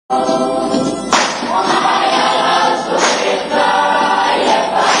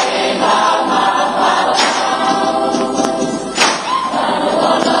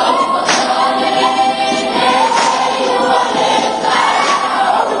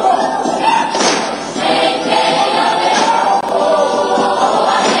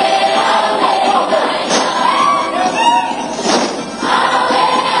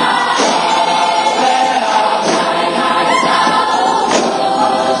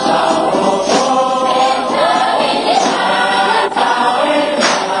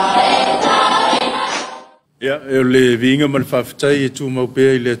e le vinga man whawhitai e tū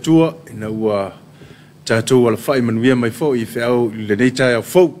maupea I le atua, ina ua tātou ala whai manuia mai fo I whiau I le neitai au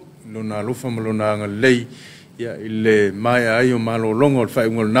fau, lona alofa ma lona anga lei, ia I le mai ai o malo longo al whai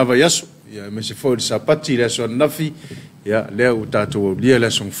ungal nawa yaso, ia me se fo I sapati le aso nafi, ia lea u tātou au lia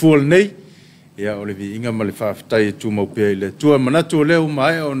le aso ngfual nei, ia o le vinga ma le whawhitai e tū maupea I le atua, manatu o leo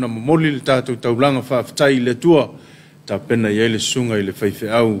mai o na mamoli le tātou taulanga whawhitai I le atua, ta pena ia le sunga I le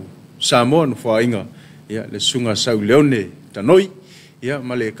whaiwhiau Samoa no whainga, ia le sunga sau leone tanoi, ia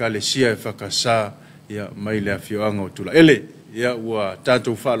ma le ekalesia e whakasa, ia mai le awhioanga o tula ele, ia ua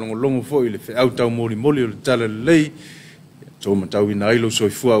tātou whalongolongo fo I le whiau tau mori moli o le tala lei, tō matau ina ailo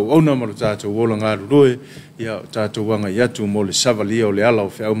soifua au ona ma le tātou wola ngā rurue, ia tātou wanga iatu mo le savalia o le ala o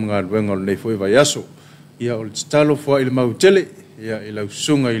whiau mga ruenga o le nei fo vai aso, ia o le Talofa I le mautele, ia I lau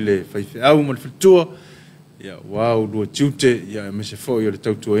sunga I le whaiwhiau ma le whitua, ia wau lua tiute, ia me se fo I o le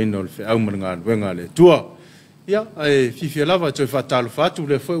tautua ina o le whiau ma ngā ruenga le tua, ia e fifia lava toi Talofa atu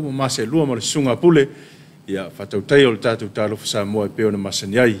le fo I mase lua ma le sunga pule, ia whatautai o le tātou Talofa Samoa I peo na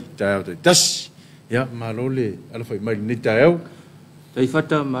masaniai, tai au tai tasi, ia malole ala fai mai ni tai au tai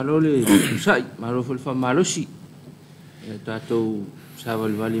fata malole sai malo fa malosi e tatou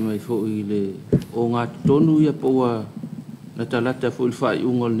saval vali mai fo I le o nga tonu ia poa na talata fo I fai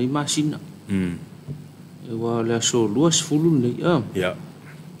ungol ni masina e wa la so luas fulu nei ia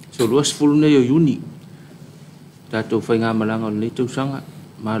so luas fulu nei o uni tatou fai nga malanga nei tau sanga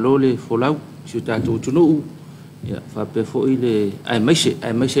malole folau si tatou tunu ia fa pe fo I le ai mai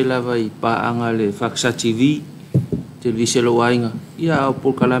se lava I pa anga le faksa TV televisi lo wainga ia o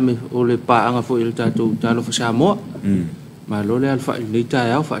por kalame o le pa anga fo I le tatou Talofa Samoa ma lo le alfa nei tai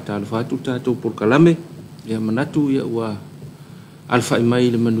au fa Talofa tu tatou por kalame ia manatu ia wa alfa I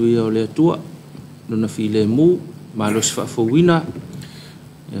mai le manuia o le atua no na fi le mu ma lo se fa fo wina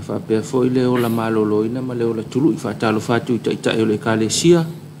ia fa pe fo I le o la malo loina ma le o la tulu I fa Talofa tu ita o le kalesia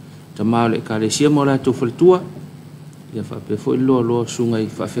ta ma le kalesia mo la tu faltua ia fa pe fo I lo sunga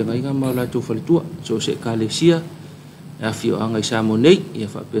I fa fenga inga ma la tu faltua so se kalesia ia fio anga I samonei ia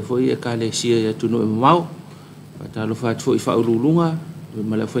fa pe fo I kalesia ia tunu e mau fa Talofa fo I fa ululunga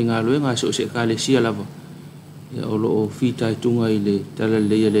ma la fo inga loenga so se kalesia lava ia o lo fita I tunga I le tala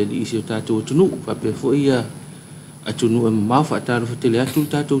le le isi o tatou tunu fa pe fo ia atunu e mau fa Talofa tele atu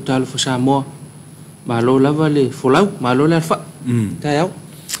tatou Talofa Samoa ma lo lava le folau ma lo le alfa tai au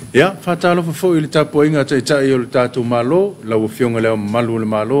ia Talofa fo I le tapuinga tai o le tātou malo, lau fionga leo malu le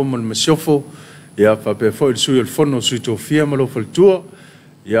malo, mo le masiofo, ia pe fo I le sui o le fono sui tofia malo faltua,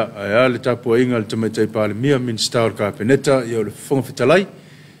 ia le tapuinga le tamatai pale mia minsta o le kapeneta, ia o le fonga fitalai,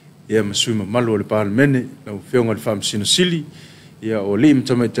 ia masui ma malu o le pale mene, lau fionga le whamsino sili, ia o li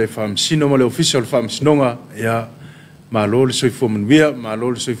tamatai whamsino ma le ofisa o le whamsinonga, ia malo le soifua manuia,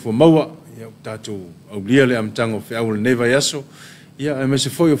 malo le soifua maua, ia tātou au lia le amtango whiau le neva yaso, ia e mese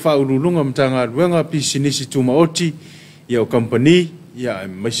foi o whaurulunga mtanga ruenga pisinisi tumaoti ia o company ia e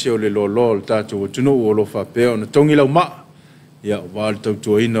mese o le lolo le tātou o tunu o lo whapea o na tongi lau maa ia o wāle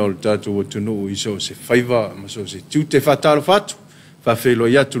tautua ina o le tātou o tunu o iso se whaiva maso se tiute whatalofa atu whawhelo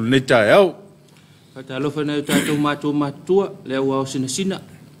i atu le neitai au whatalofa nei o tātou matua le au au sina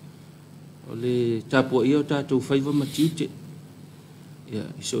o le tapua ia o tātou whaiva matiute ia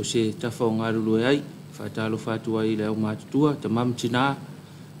iso se tafa o ngarulu e ai Talofa tu ai le au matua te mam tina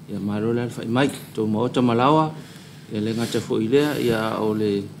ia marola fa mai to mota malawa ia le ngata fo ilea ia o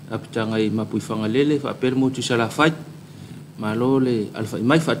le apitanga I mapui fangalele fa permo tu sala fai malole alfa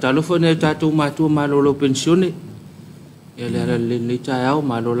mai fa Talofa ne tatu matua malolo pensione ia le ara le nita au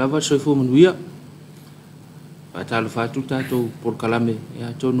malola va so fo manuia fa Talofa tu tatu por kalame ia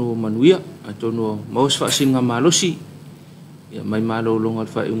tono manuia atono maus fa singa malosi ia mai malolo ngal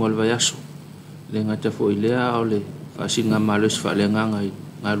fa ngol va yaso le ngata fo ilea o le fasinga malos fa le ngai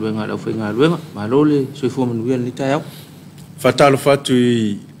ngaluenga la fo ngaluenga malole so fo manuia ni tai au Talofa tu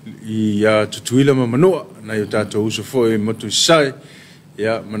I tutuila mamanoa na yo tatou uso fo e motu sai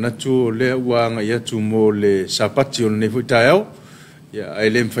ia manatu le wanga ia tu mo le sapati o ne fo tai au ia ai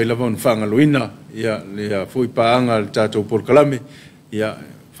le mfai lava on fanga loina ia le fo paanga le tatou por kalame ia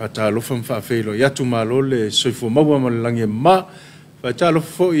Talofa mfa felo ia tu malole so fo mawa malangi ma Talofa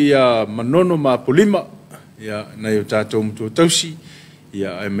fo ia manono ma polima ia na yo tātou mtu tausi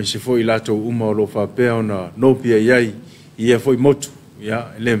ia e mese fo I lato uma o lo whapea ona no pia iai ia fo I motu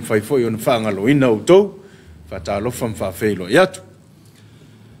ia le mwhai fo I ona whaangalo ina o tau Talofa mwhawhelo i atu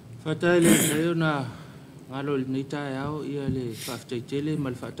Whatai le kai ona ngalo ni tai au ia le whaftaitele ma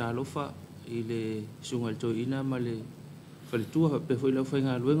le Talofa I le sungal to ina ma le whalitua pe fo I lau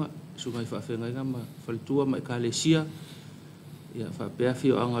whainga luenga sungai whawhenga inga ma whalitua ma I kalesia ia fa pe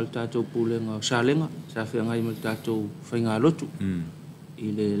fio anga tato pulenga salenga sa fe ngai mal tato fainga lotu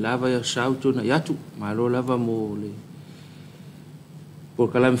ile lava ya sauto na yatu malo lava mo le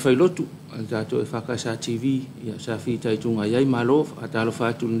por kala me fai lotu al tato EFKS TV ia sa fi tai tunga yai malo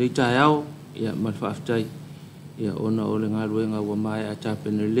Talofa tu nei tai ao ia mal fa aftai ia ona ole ngaluenga wa mai ata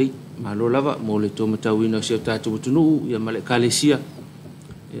penelei malo lava mo le to matawina se tato tunu ia male kalesia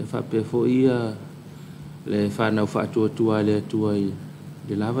ia fa pe fo ia le whanau whātua le atua i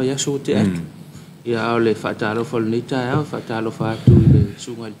le lava ia so te atu. Ia au le whātalofa le nei tae au, whātalofa atu i le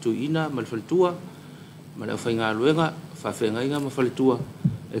sunga le tuina, ma le whaletua, ma le whainga aluenga, whawhenga inga ma whaletua,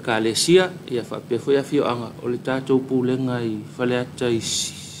 e ka le sia, ia whapefo ia fio anga, o le tātou pūlenga i whale ata i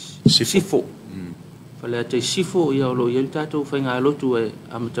sifo. Whale ata i sifo, ia o lo ia le tātou whainga alotu e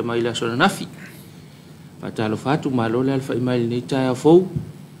amata mai la sona nafi. Whātalofa atu, ma lo le alfa i mai le nei tae au fou,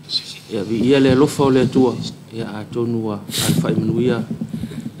 ia vi ia le lofa o le atua ia atonua alfa i manuia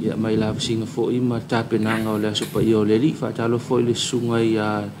ia mai la singa fo i ma tapenanga o le aso pa ia o le li whaatalo fo i le sunga i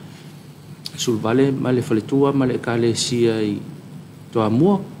a sulvale ma le whaletua ma le kalesia i toa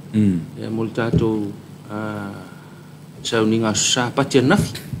mua ia mo le tātou sauninga sa patia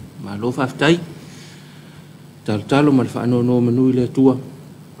nafi ma lo whaftai talo ma le whaanono manui le atua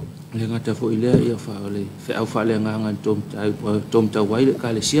le ngata fo ile ia fa le fe au fa le nganga tom tau wai le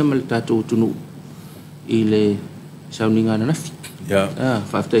ka le sia mal tatu tunu ile sauninga na nafi ya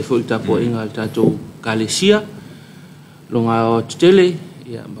fa fa fo ta po inga tatu ka le sia longa o tele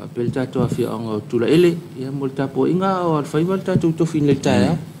ia ba pel tatu afi anga tula ele ia mol ta po inga o fa mal tatu to fin le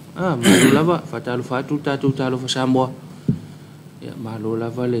ta ma lava fa ta lu fa tu tatu Talofa Samoa ia ma lo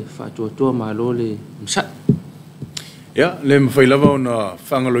lava le fa to ma lo le msa. Ya, le mawhai lava o na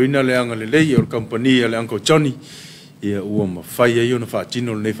whangaloina le anga le lei o le company le Uncle Johnny. Ia ua mawhai ai o na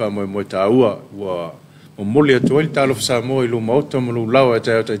whaatino le nei wha moe ta ua. Ua o mole atu ai Talofa Samoa i lo mauta ma lo lawa e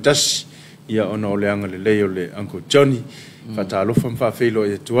tai o tai tasi. Ia ona o le anga le lei o le Uncle Johnny. Whatalofa mwhawhelo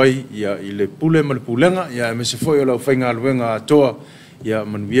e atu ai. Ia i le pule ma le pulenga. Ia e me se foi o lau whainga aluenga atoa. Ia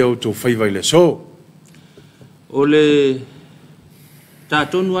manuia o tō whaiwai le so. O le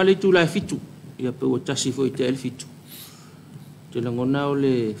tātonu ale tu lai fitu. Ia pe o tasi foi te el fitu. Te langona o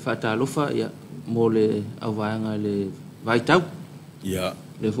le whaatalofa ia mo le awanga le vaitau. Ia.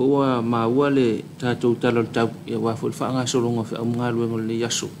 Le fua maua le tātou talol tau ia wafo le whaanga solonga wha amunga luenga le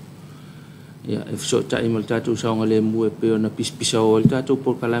yaso. Ia e fso ta ima le tātou saonga le mua peo na pispisa o le tātou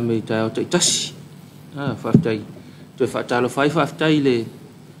por kalame i tai o tai tasi. Whaftai. Te whaatalofa i whaftai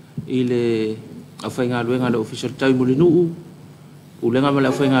i le awhainga luenga le official tau mo le nuu. Ulenga ma le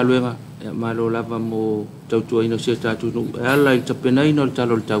awhainga luenga. Ia malo lava mo tautua ina sio tātou nu. E ala i tapena ina o le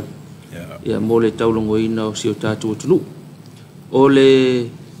talo le tau. Ia mo le taulongo ina o sio tātou tunu. O le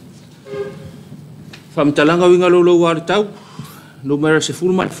whamtalanga winga lolo wāre tau. Numera se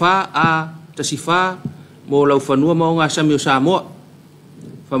fulma le wha a tasi wha mo lau whanua ma o ngā sami o Samoa.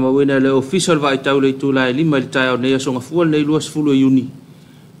 Whamawina le official vai tau le tūla e lima le tai o nei asonga fual nei lua sifulu e uni.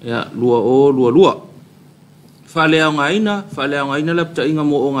 Ia lua o lua. Whalea o ngā ina lapta inga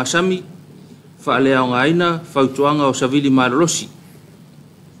mo o ngā sami. Whalea o ngā ina, whautuanga o savili marolosi.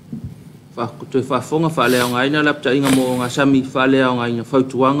 Toi whafonga, whalea o ngā ina lapta inga mo o ngā sami. Whalea o ngā ina,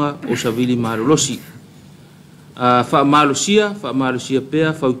 whautuanga o savili marolosi. Whaamalosia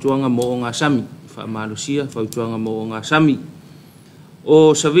pea, whautuanga mo o ngā sami. Whaamalosia, whautuanga mo o ngā sami.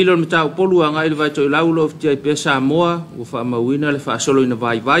 O savili o mita upolu a ngā ili vai toi laulo of tia i pea Samoa. O whaamawina le whaasolo ina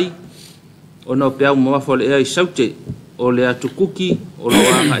vai. O no pea umawafo le ea i saute. O le atu kuki, o lo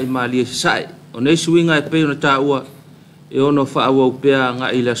anga i maali e sae. O nei suinga e peo na tā ua. E ono whaaua upea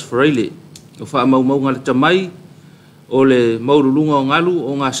ngā i las freile. O whaamau ngā le tamai. O le maurulunga o ngalu,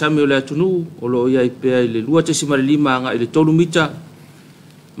 o ngā sami o le atunu. O lo ia i pea i le lua te simare lima ngā i le tolu mita.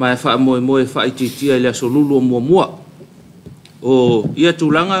 Ma e whaamoe whaititia i le asolulu o mua. O ia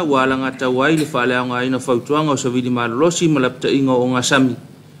tūlanga, wa alanga tawai le whalea ngā ina whautuanga o savili marolosi malapta inga o ngā sami.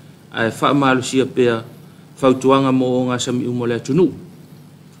 Ai whaamalusia pea whautuanga mo o ngā sami umo le atunu.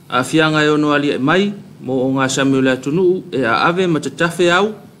 A whianga e ono ali mai mo o ngā sami o le atunu e a ave matatafe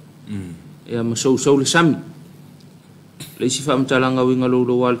au e a masou le sami. Le isi whaamtalanga winga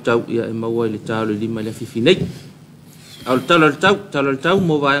lolo wal tau ia e maua i le tau le lima le fifi nei. Au le talo le tau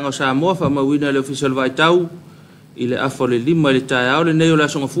mo vaenga o Samoa whaamawina le official vai tau i le afo le lima le tae au le nei o le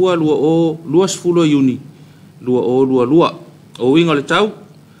asonga fua lua sifulo iuni. Lua. O winga le tau.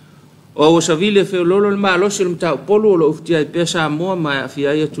 O savile fe lolo le malosi le mtau polo o lo uftia i pea Samoa mai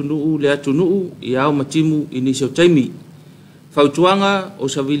afia ia tunuu le atunuu i au matimu i nisio taimi. Fautuanga o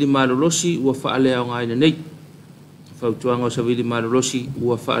savili malolosi ua whaalea o ngaina nei. Fautuanga o savili malolosi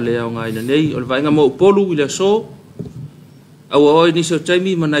ua whaalea o ngaina nei. O le vainga mo polo i le so Awa oi ni so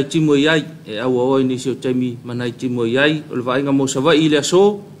taimi manai timo iai. E awa oi ni so taimi manai timo iai. O le vainga mo sawa i le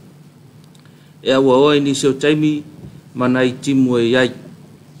aso. E awa oi ni so taimi manai timo iai.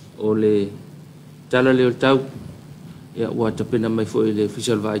 O le tala leo tau. Ia ua tapena mai fo i le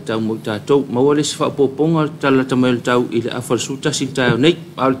official vai tau mo i tātou. Maua le sifa poponga tala tamai le tau i le afal suta si tau nei.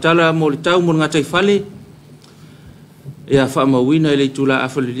 A le tala mo le tau mo ngatai fale. Ia wha mawina i le tula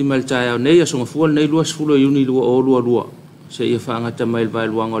afal le lima le tau nei. A songa fual nei luas fulo i uni lua o lua. Se ia wha ngata mai le vai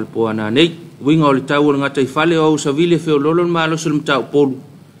luanga o le poana nei. Winga o le tau o le ngatai fale o usavile feo lolo ma alo se le mtau polu.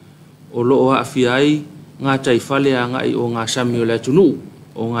 O loo a afiai ngatai fale a ngai o ngā sami o le tunu.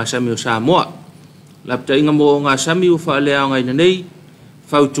 O ngā sami o Samoa. Lapta inga mo o ngā sami o wha lea ngai na nei,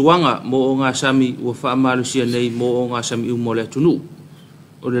 whautuanga mo o ngā sami o wha amalusia nei mo o ngā sami u mo lea tunu.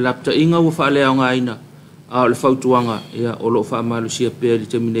 O le lapta inga o wha lea ngai na, a o le whautuanga ia o lo wha amalusia pēr li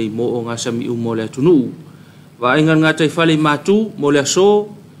temi nei mo o ngā sami u mo lea tunu. Wa inga ngā tai whale mātu mo lea so,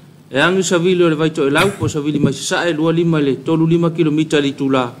 e angi savili o le vaito e lau, o savili mai sasae lua lima le tolu 5 kilomita li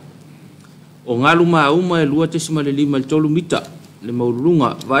tula. O ngalu maa uma e lua tesima le 5 le tolu mita, le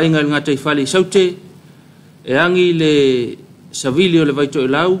maurulunga. Wa inga ngā tai whale saute, e angi le savili o le vaito e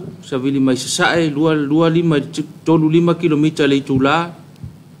lau, savili mai sasae, lua 5 kilomita le itula,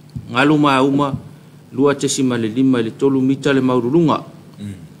 ngalu maa uma, lua tesima le 5 le tolu mita le maurulunga.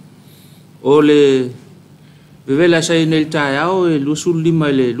 O le bevela sai nel tae au e luasu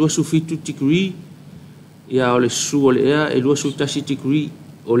 5 le luasu 5 degree, ia o le su o le ea e luasu 10 degree,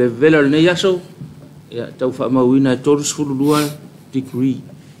 o le vela le nei aso, ia tau wha mauina e tolus fulu 2 degree.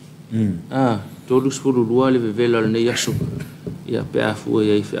 Tolus fulu 2 le vevela le nei aso. Ia pe afua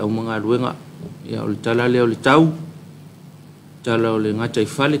ia i whi au mga luenga. Ia o le tala leo le tau. Tala o le ngatai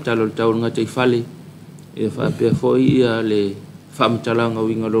fale, tala o le tau o le ngatai fale. Ia wha pe afua ia le whaamitalanga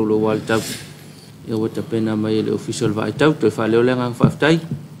winga lolo wa le tau. Ia wata pena mai le official vai tau. Toi wha leo le ngang whaftai.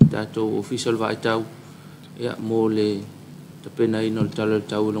 Tātou official vai tau. Ia mo le tapena ino le tala le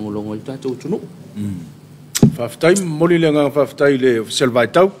tau longo le tātou tunu. Whaftai, moli le ngang whaftai le official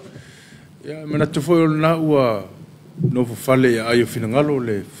vai tau. Ia mana te foi o na ua novo fale ia ai o finangalo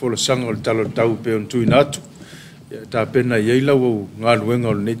le folasanga o le talo tau pe on tui natu. Ia tā pena iei lau au ngā luenga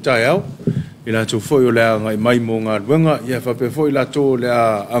o le nei tae au. I la tō foi o le a ngai mai mo ngā luenga. Ia whape foi la tō le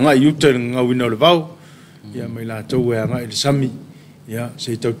a ngai iute ngā wina o le vau. Ia mai la tō e a ngai le sami. Ia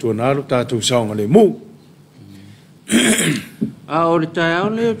se tau tua naro tātou saonga le mu. O le tae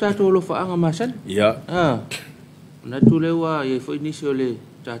au leo tātou lo whaanga masan? Ia. Na tu lewa ia foi nisi o le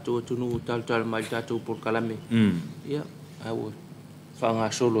tātou tunu tal mai tātou por kalame. Ia, au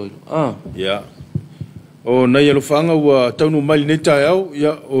whanga solo ilo. Ia. O nei alo whanga ua taunu mai nei tae au,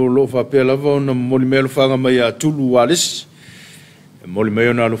 ia o lo whapea lava o na moli mea lo whanga mai a tulu wales. Moli mea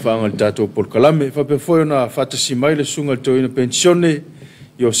o na lo whanga le tātou por kalame. Whapea foi o na whatasi mai le sunga le toina pensione,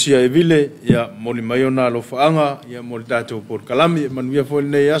 i o sia e vile, ia moli mea o na lo whanga, ia moli tātou por kalame, manuia foi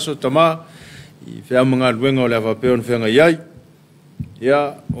nei aso tama, i whea mga luenga o le whapea o na whenga iai.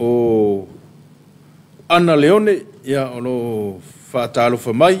 Ia o Ana Leone, ia o lo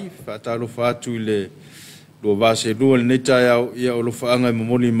whaatalofa mai, whaatalofa atu i le lua vase lua le neitae au, ia o lo whaanga i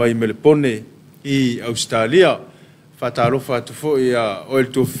mamoni mai me le pone i Australia. Whaatalofa atu fo ia o el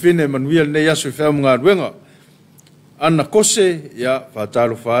tō whine manuia le nei aso i whea mga ruenga. Ana Kose, ia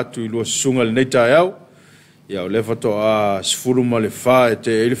whaatalofa atu i lua sunga le neitae au, ia o le whato a sifuruma le wha e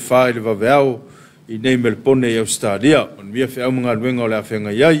te ele wha i le vaveao, i nei me le pone i Australia. Manuia whea mga ruenga o le a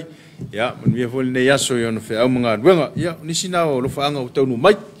whenga iai. Ia, manuia fo le nei aso i ona whea mga ruenga. Ia, nisi nā o lo whaanga o taunu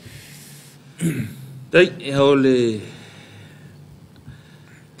mai. Tei, e hao le...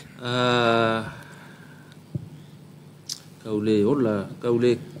 Kau le ola, kau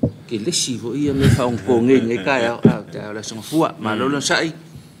le ke lesi fo ia me whaong ko nge kai au, te au la songa fua. Ma lola sai,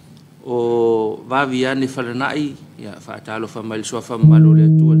 o vavi ane whalanai, ia whaatalo whamaili soa whamalo le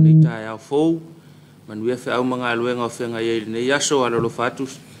atua nei tai au fou. Manuia whea au mga aluenga o whenga iei nei aso alolo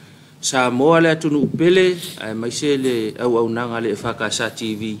whatus. Samoa le atunu upele, ai mai se le au nanga le EFKS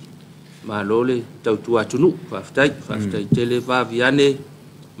TV ma lole tautua atunu, whaftai tele vaviane,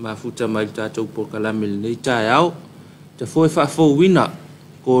 ma futa mai tātou por kalame le nei tae au. Te foe whafou wina,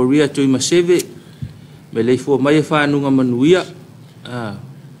 ko ria tui maseve, me lei fua mai e whanunga manuia,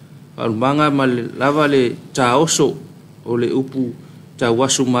 whanumanga ma le lava le tā oso o le upu tā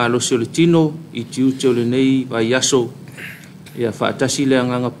wasu ma losi o le tino, i tiute o le nei vai aso, ia whaatasi le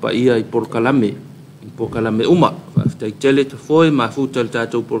anganga pa ia i por kalame uma. Whaftai tele te foe, ma futa le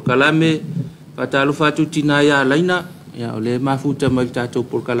tātou por kalame, whatalo whatu tina ia laina, ia o le ma futa mai tātou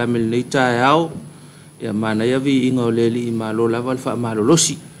por kalame le nei tae au, ia mana ia vi inga o le li i malo lava le wha malo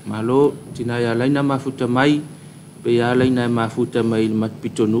losi, malo tina ia laina ma futa mai, pe ya lai na mafuta mai mat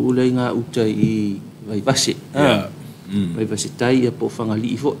pitonu ulai nga utai I vai vase vai vase tai ya po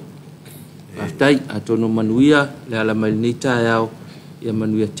fangali fo tai atono manuia le ala mai ni tai au ya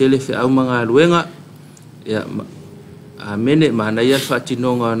manuia telefe au manga luenga ya amene mana ya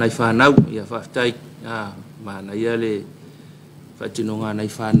fatinonga nai fanau ya fatai mana ya le fatinonga nai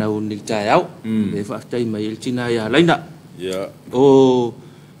fanau ni tai au le fatai mai tina ya laina o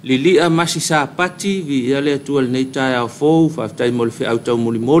lilia masi sapati vi ya le tual nei tai au fo fatai mol fe auto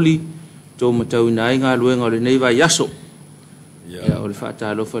moli to matau nai nga luenga le nei vai yaso ya o le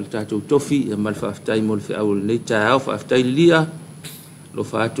Talofa le tatou tofi ya mal fatai mol fe au nei tai au fatai lia lo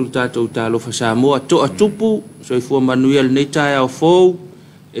fatu tatou Talofa Samoa to atupu so I fu Manuel nei tai au fo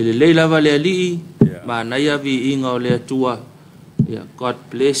ele leila vale ali mana ya vi inga o le atua ya God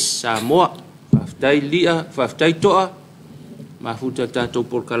bless Samoa fatai lia fatai toa mafuta tatou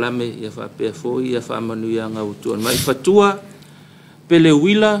por kalame ya fa pe fo ya fa Manuia nga utuan mai fatua pele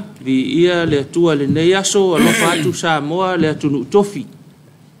wila vi ia le atua le nei aso lo fatu Samoa le atunu tofi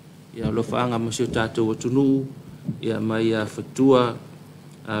ya lo fa nga masio tatou atunu ya mai ya fatua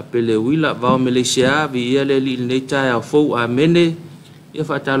pele wila va Malaysia vi ia le li nei tai au fo amene ya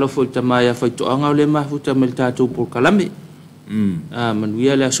fa Talofa tama ya fa to anga le mafuta mel tatou por kalame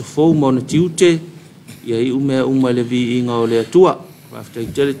Manuia le aso fo mo na tiute ya I uma le vi inga o le atua after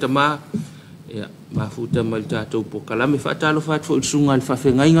tele tama ya mafuta mal tatou por kalame fa Talofa fo sunga le fa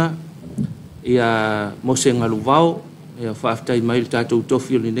fengainga ya mosenga luvao ya fa after mai tatou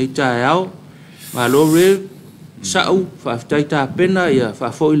tofi le nei tai au ma lo re sau fa after ta pena ya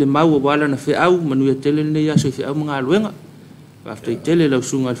fa fo le mau wala na fe au Manuia tele nei ya so fe au mga luenga fa after tele le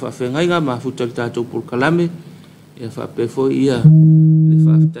sunga le fa fengainga mafuta le tatou por kalame ya fa pe fo ia le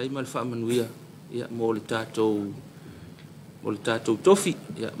fa after mal fa Manuia ya mo le tatou tofi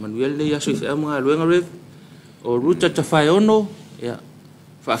ya Manuel le ya so fe ama luenga rev o ruta ta fai ono ya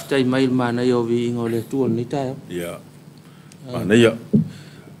fa aftai mai mana yo vi ngole tu ni ta ya mana ya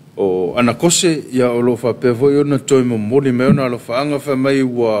o ana kose ya o lo fa pe vo yo na toi mo moli me ona lo fa anga fa mai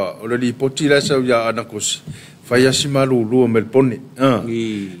wa o le poti la sa ya ana kose fa ya si malu lu mel pone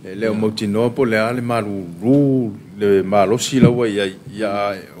le o motino po le ale malu lu le malo si la wa ya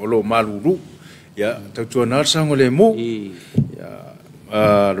o lo malu lu ya tau na sango le mo ya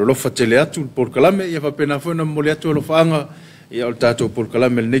lo fa tele atu por kalame ya fa pena fo na mo le atu lo fanga ya o tato por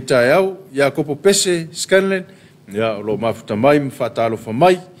kalame le tai au ya kopo pese scanlen ya lo mafuta mai fa Talofa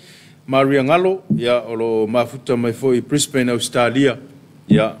mai Maria ngalo ya o lo mafuta mai fo I Brisbane Australia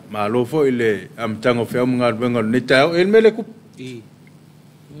ya ma lo fo ile am tango fe am ngal bengal le tai au el mele ku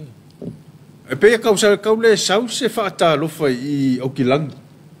e pe ka usa ka le sau se fa Talofa I okilang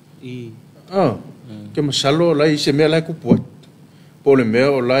ke masalo lai se mea lai kupuat po le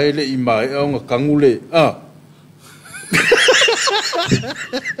mea o lai le I mai au nga kangule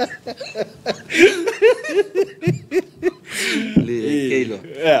le keilo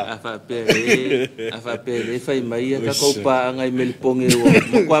afa pele fai mai ka kopa ngai melponge o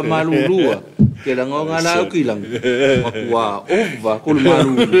kwa malulua ke la ngonga la ukilang wa ova kul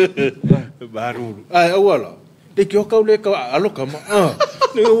malulu ai awala te kio ka le ka alo kama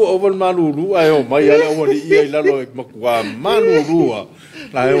ne o over malulu ai o mai ala o ni ia la lo makwa malulu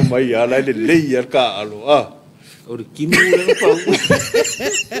la o mai ala le leia ka alo o kimu le pa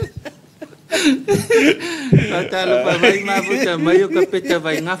Talofa vai mafuta mai o kapeta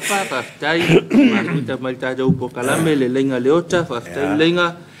vai ngafa faftai mafuta mai tatou por kalame le lenga leota faftai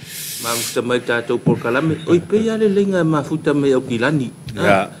lenga mafuta mai tatou por kalame oi pe ya le lenga mafuta mai o kilani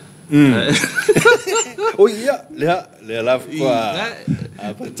oh iya le la kwa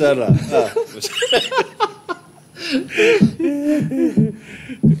apatara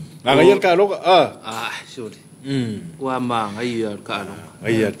ngayal ka lo sorry wa ma ngayal ka lo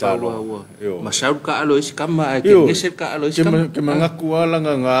ai talo masau ka lo is kama ke ngesel ka lo is kama ke mangaku ala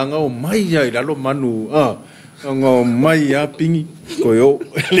nga o mai ya ila lo manu ngo mai ya pingi koyo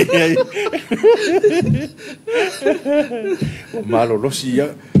le ai malo lo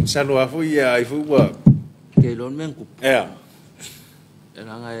sia salo afu ya ifu wa ke lon men ku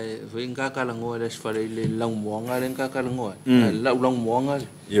era ngai venga kala ngo les fare le lang monga len ka kala ngo la lang monga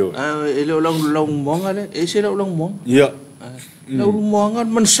ele lang monga le e se la lang monga ya la monga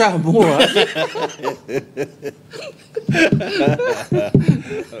man sa mo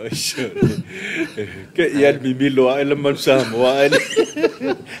ke ya bibilo ele man sa mo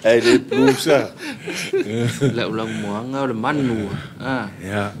ele plusa la lang monga le manu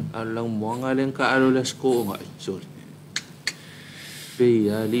ya lang monga len ka alo les ko ngai sorry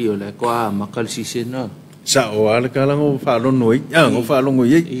pe ali o la kwa makal sisena sa o ala ka lang o fa lo noi o fa lo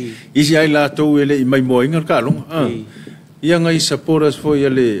ngoi isi ai la to ele I mai mo inga ka long ia ngai supporters fo ia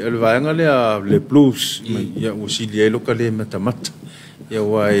le vaanga le blues ia o si le lo ka le matamata ia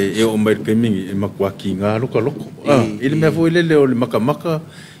wai e o mai pe mingi e makwaki nga lo ka loko ile me fo ile le o le makamaka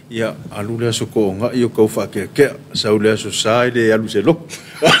ia alu le so ko nga io ko fa ke sa le so sai le alu se lo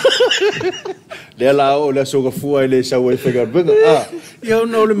le la o le so ka fu ile sa o fe ga benga ia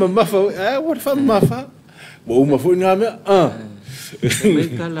no le mafa what fa mafa bo uma fu nga me me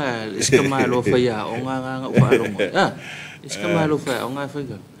kala eskamalo fa ya o nga fa lo eskamalo fa o nga fa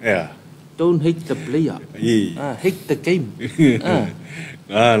ga don't hate the player hate the game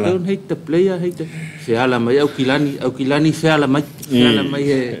don't hate the player, hate the feala mai au kilani feala mai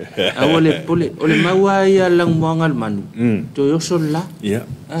awale pole ole maua ia lang moangal manu to yo sola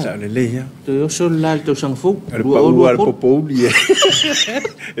sa le ya to yo sola to sang fu o popoli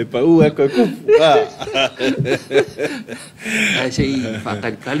e pa u ko ku ai sei fa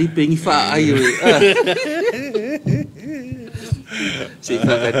kali pengi fa ai sei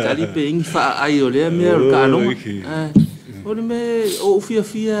fa kali pengi fa ai ole me ka long Ole me o fia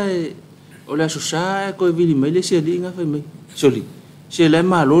ole asosa ko vili mai le se linga fa mai soli se le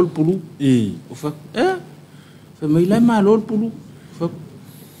malol pulu o fa fa mai le malol pulu fa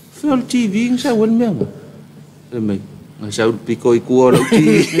fel TV sa wen me fa mai nga sa piko I ku ora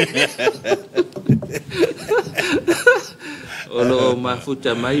ti olo ma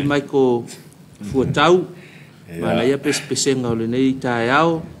futa mai ko fu tau mana ia pesenga ole nei ta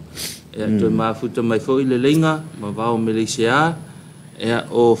yao to ma futa mai fo ile lenga ma va o Malaysia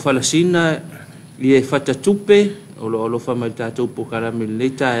o falasina li e fata tupe o fa mai tatou po kara me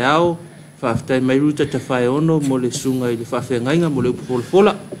leta yao fa aftai mai ruta ta fai ono mo le sunga ile fa fengainga mo le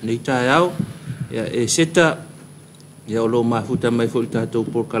fola nei ta yao e seta o lo ma futa mai fo tatou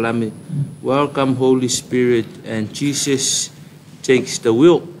po kara me welcome Holy Spirit and Jesus takes the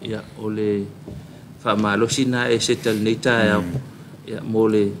wheel o le fa malo sina e seta nei ta yao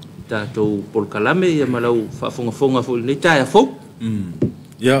mo le tatou por kalame ia malau fa fonga fo ni taia fo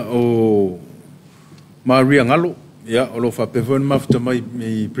ia o Maria ngalo ia o lo fa pevon mafta mai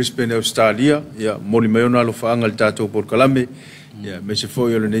mi Brisbane Australia ia moli mai ona lo fa angal tatou por kalame ia me se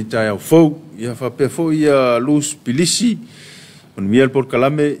fo ia ni taia fo ia fa pe fo ia luz pilisi on miel por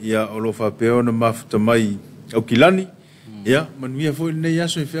kalame ia o lo fa pe ona mafta mai au kilani ia man mia fo nei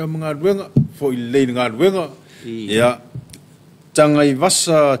aso e fa mga duenga fo ile nga duenga ia tangai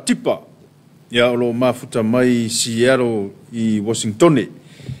vasa tipa ia lo mafuta mai Seattle I Washington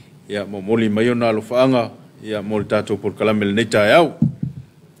ia mo moli mai ona lo faanga ia mo tato por kalamel nei tai au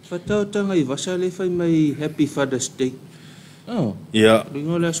fatau tangai vasa le fai mai Happy Father's Day ia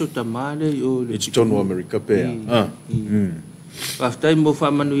ringola so tamale o it's tonu America pe after mo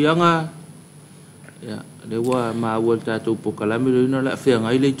fa manuyanga ia le wa ma wal tato por kalamel no la fe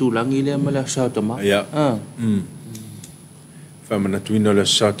ngai le tulangi le mala sa tama ia Famana tuina le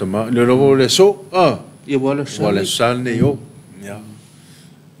satama le lo le so ia wala sane yo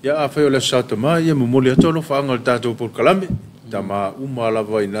ya fa le satama ia mo le tolo fa ngal tato por kalame tama uma la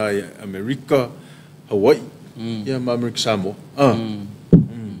vai na America Hawaii ia ma America Samoa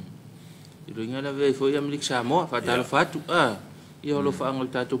ringa la ve fo ia America Samoa fa Talofa ia lo fa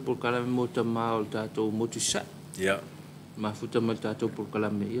ngal tato por kalame mo tama o tato mo tusa ma futa mal tato por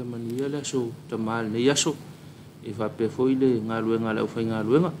kalame ia mania la so tama ne ya so e fa pe foi le ngaluenga la foi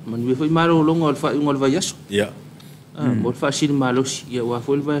ngaluenga man we foi malo longo al fa ngol vayas mo fa sil malo ia wa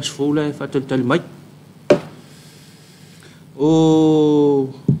foi vayas fola e fa tal mai o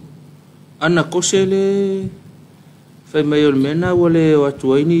ana kosele fa mai ol mena wole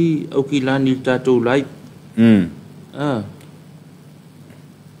watu ini au kilani tato lai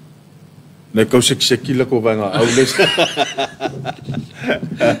me ko sekila ko vanga au les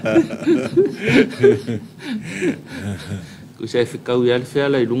ku sai fikau ya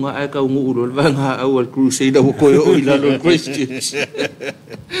fela lunga ai ka ngu ul vanga au al crusade o ko o ila lo Christians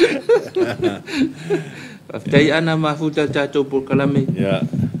aftai ana mafuta tato por kalame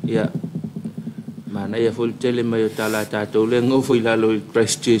ya mana ya fol tele mai tala tato le ngo fo ila lo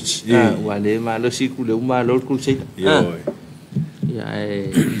Christians wale malo siku le malo crusade ya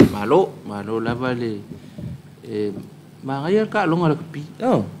malo la vale mangaya ka longa la pi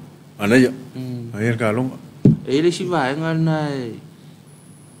ana ya ayer ka longa ele si va ngal na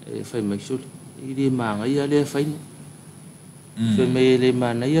fai mai sul ile mangaya le fai fe me le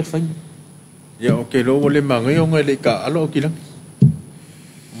mana ya fai ya okay lo le mangaya ngai le ka alo kilang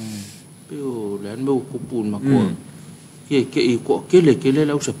pero le an mo kupun mako ke le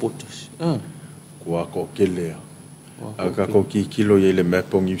la supporters ko kele aka ko ki kilo ye le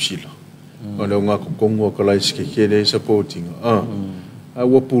mapong yusila o le ngā kongo ka lai sike kere supporting a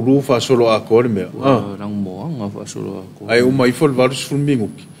ua puru fa solo a ko me rang mo nga fa solo ko ai o mai fol varus fulmingu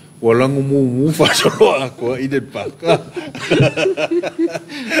ua langu mu fa solo a ko i de paka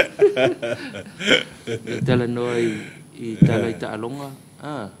tala noi i tala i alonga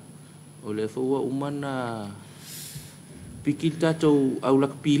o le fo umana pikil tatou au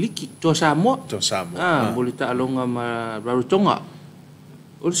lak piliki to Samoa mo le alonga ma Rarotonga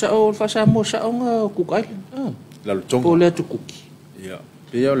o sa o fa Samoa sa onga Cook Island Rarotonga o le tu kuki ya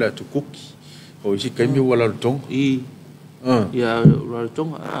pe o le tu kuki o si kai mi wala Rarotonga ya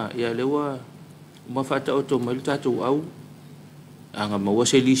Rarotonga ya lewa ma fata o to mai tatou au anga maua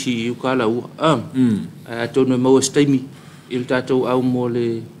se lisi i ukala ua a tono maua staimi il tatou au mo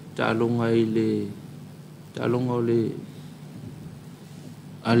le talonga i le talonga o le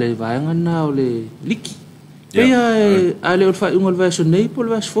ale vaenga na o le liki pea ale o fai ungal vaso nei pol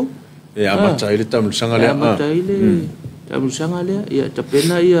vaso fo amata ile tamul sanga le amata ile tamul sanga le ia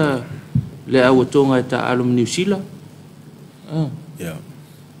tapena ia le au tonga ta alum New Zealand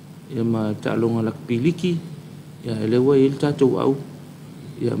ia ma talonga lak piliki ia le wa il tatou au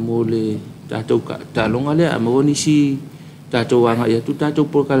ia mo le tatou ka talonga le amoni si tatou anga ia tu tatou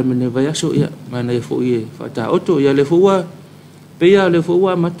por kala mene vai aso ia mana e fo ia fata oto ia le fo wa pea le fo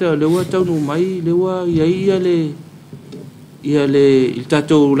wa mata le wa tau no mai le wa ia le il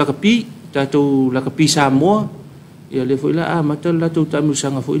tatou lakapi Samoa ia le fo ila mata la tau tamu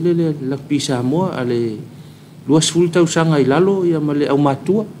sanga fo ile le lakapi Samoa ale luas ful tau sanga i lalo ia male au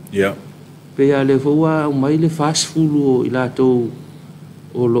matua pea le fo wa mai le fast food ila tau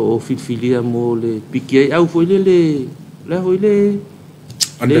o lo filfilia mo le piki au fo ile le la fo ile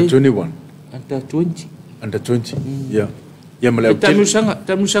under 21 under 20 ia male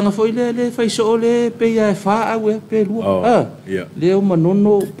tamu sanga fo ile le fai so le pe ia fa au pe lua le o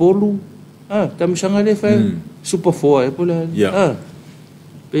manono polu tamu sanga le fai super 4 e pola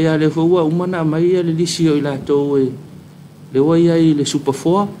pe ia le fo wa umana mai le lisi o ila to le wa ia le super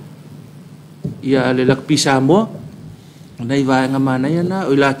 4 ia le lakpi Samoa nei vai nga mana ia na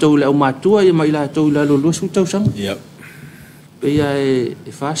o ila to le o matua ia mai ila to ila lo su tau sang pe ia e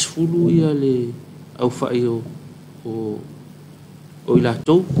fast food ia le au fai o ila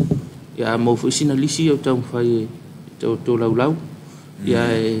to ia mo fo sina lisi o tau fai to lau ia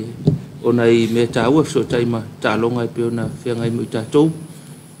ona i me tau so taima talonga pe ona fenga i mo tatou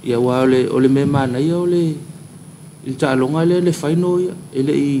ia wa o le me mana ia o le il talonga le fai no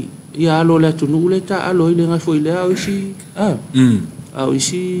ele ia alo le tunu le ta alo ile nga foi le au isi au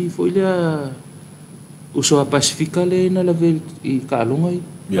isi foi le uso a Pacifica le na la vel i kalonga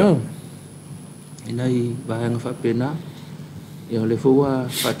ina i ba nga fa pena ia le fo wa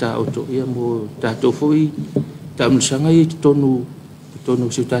fata auto ia mo tatou foi tam sanga i tonu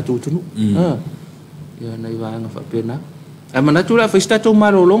si tatou tunu ia na i ba nga fa pena a manatu la fa tatou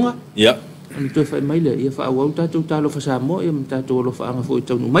marolonga ani to fa mai le ia fa au tatou Talofa Samoa ia tatou lo fa nga foi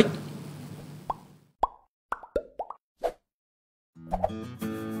tonu mai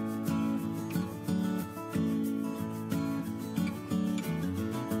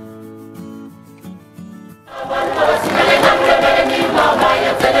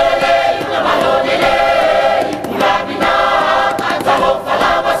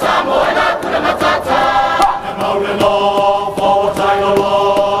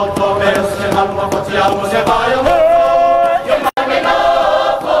Vamos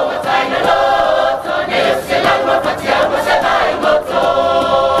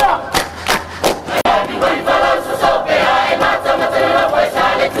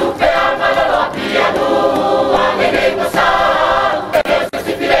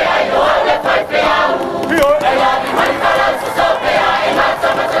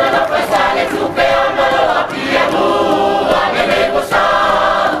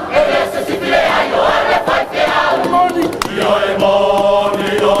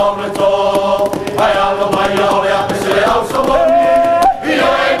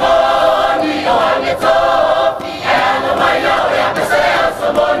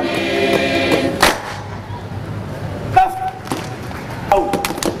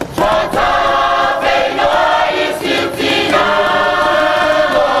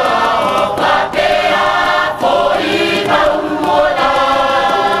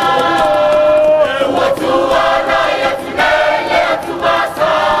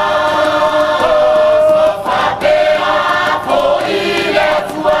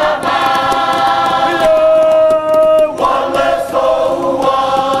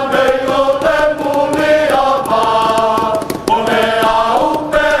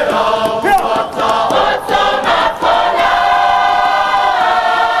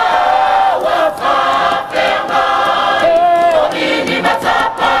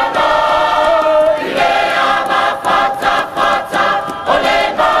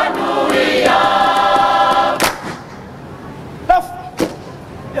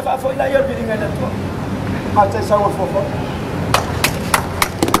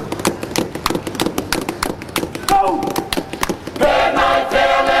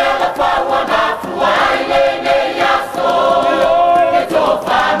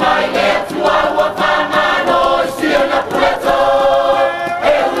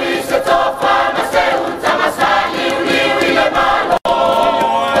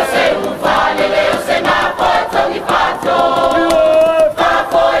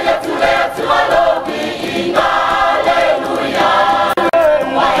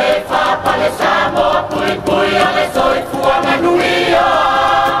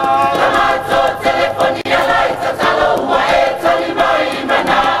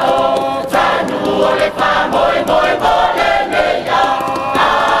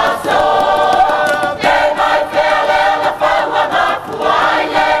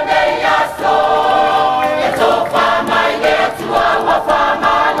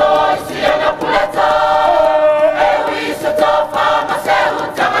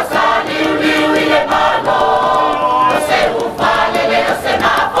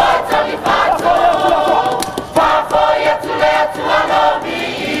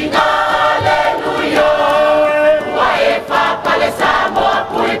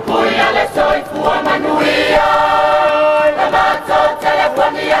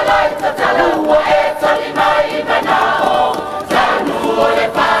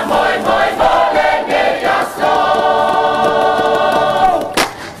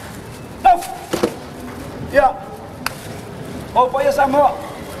Samoa.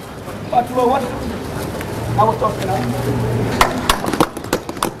 What I was talking about.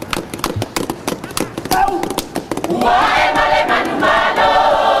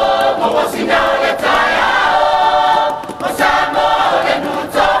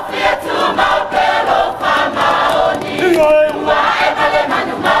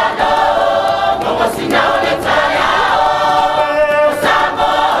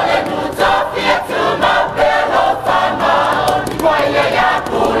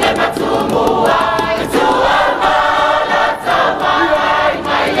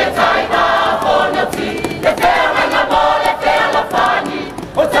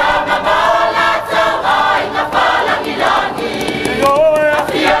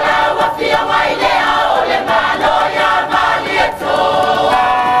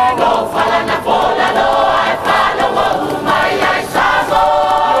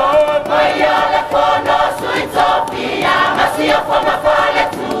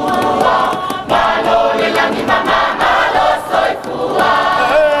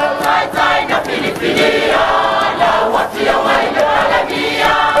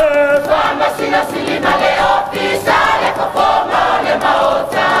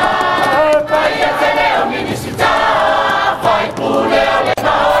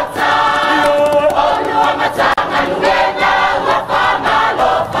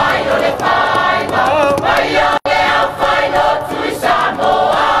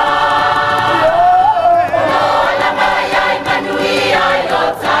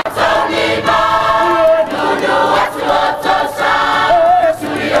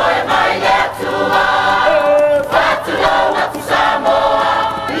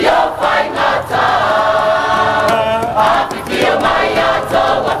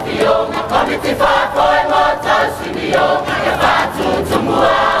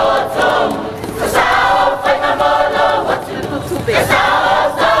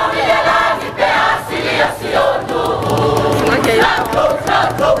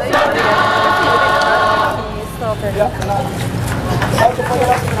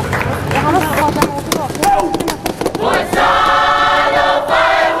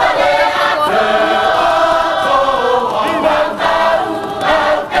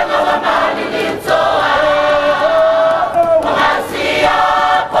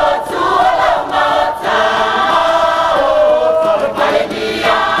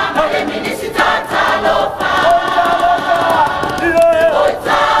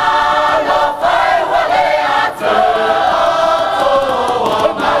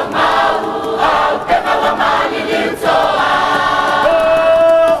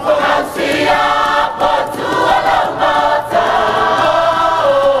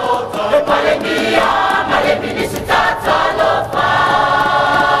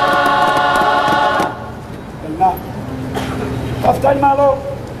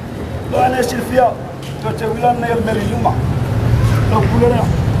 No, no,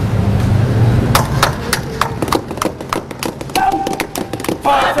 no,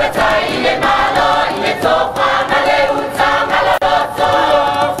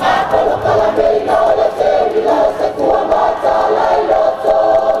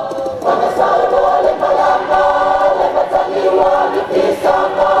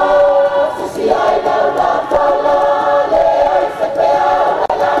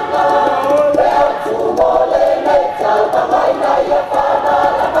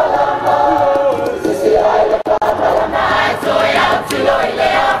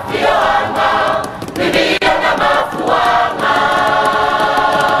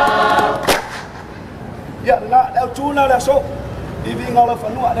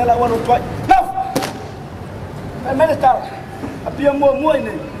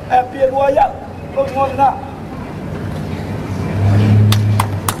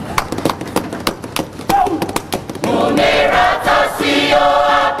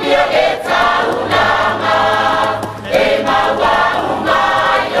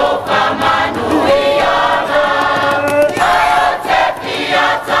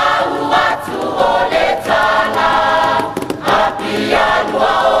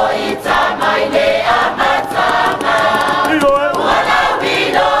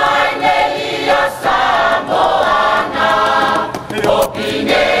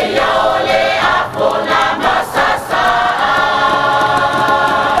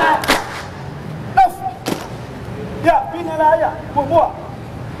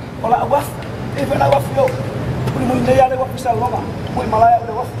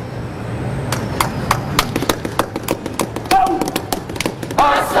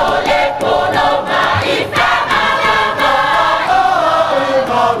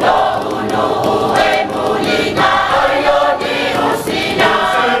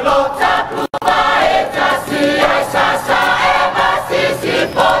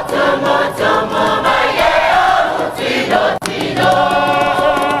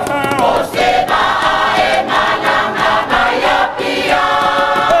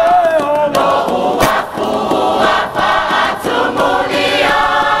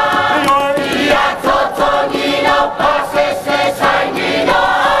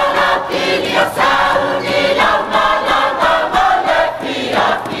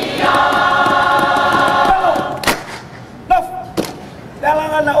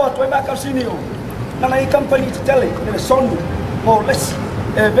 Sonu, Molesi,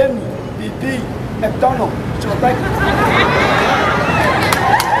 Eveni, Bibi, McDonald, Chilabek.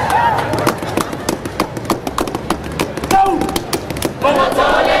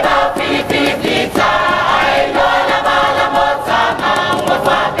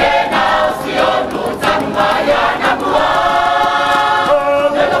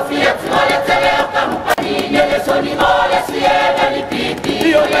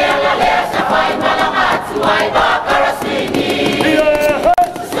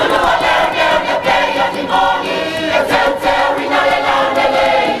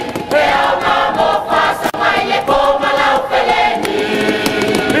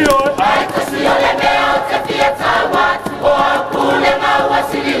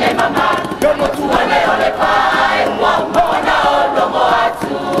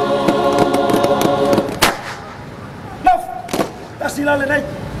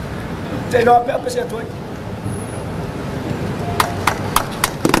 They don't have to say to it.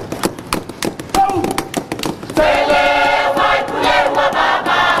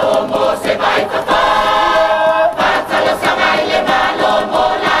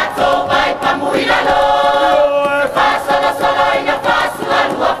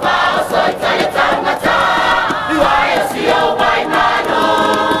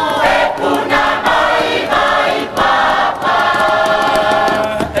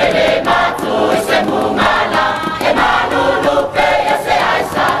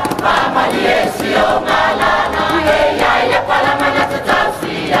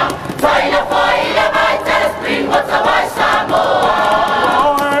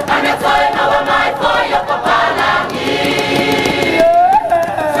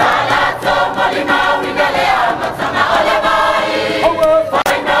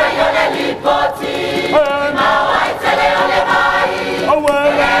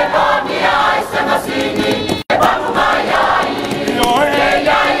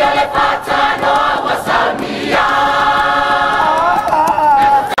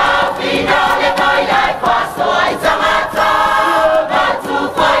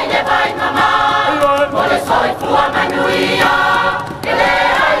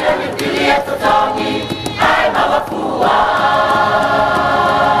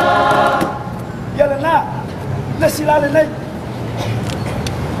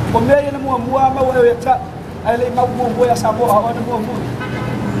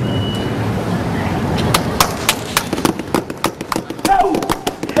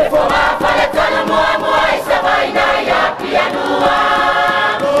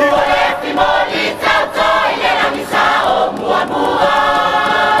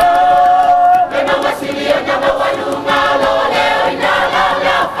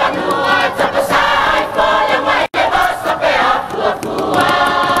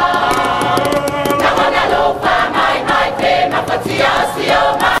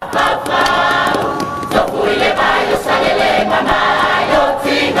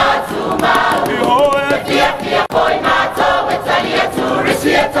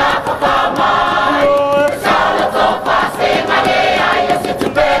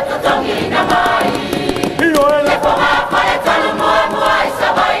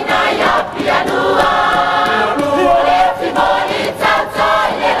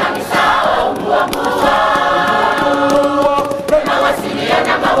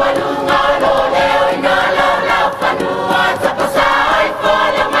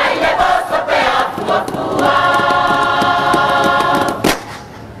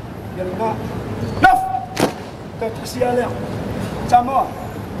 Samoa,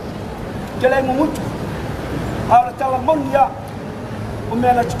 Jalan memutu, awal jalan monia,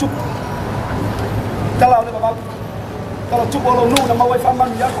 umela cukup, jalan le bapak, kalau cukup lalu nu nama wifi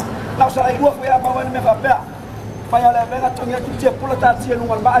mania, nak saya dua kaya bawa ni mereka bear, kaya le mereka tengah cuci pula tak siapa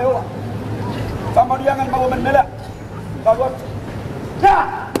nungan bayo lah, sama dia dengan bawa menmelak, bawa, ya,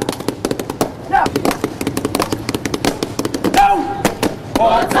 ya, tahu,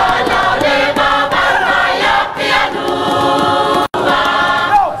 oh salah le bapak maya piano.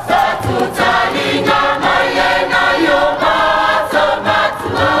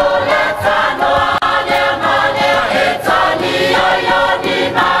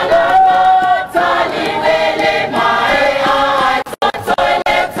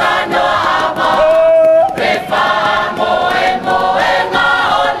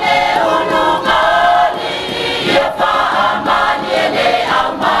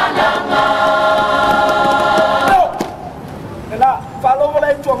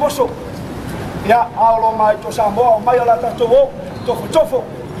 Ya Allah mai to Samoa mai la ta to fo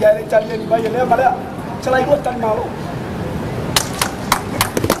ya le tan ni mai le mala selain lu tan malo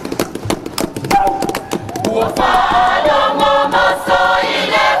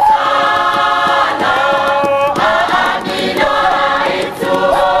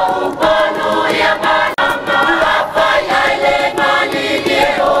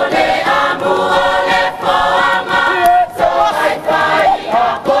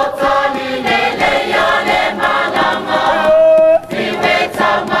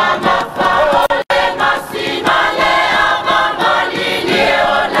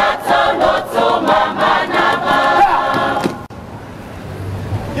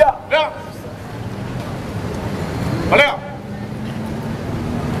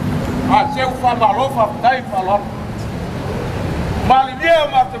Talofa dai falon malimia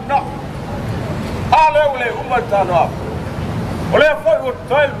matemna ale ole umatano ole foi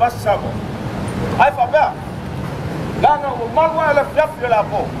hotel massamo ai fa bem langa o malwa la fiaf la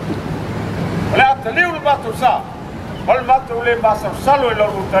po ole ateliu le matosa ol mato le masa salo le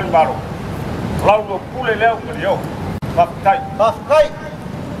hotel baro laulo pule leo melio fatai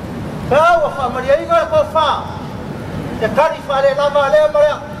Kau fa maria inga ko fa ya kari fa le lava le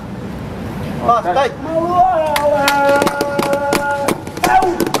maria Pastai.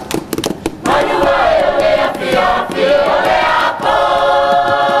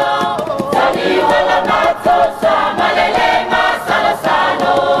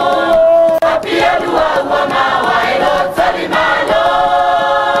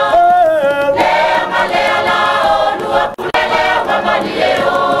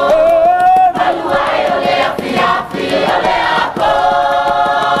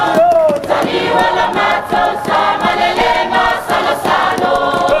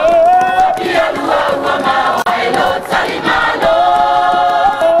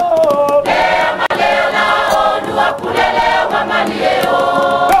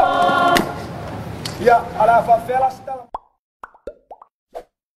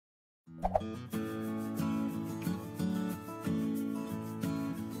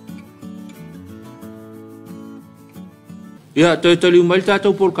 Ya, tali umal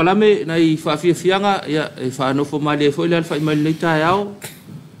tato por kalame na I fianga ya fa no fo mali fo le fa mali ta yao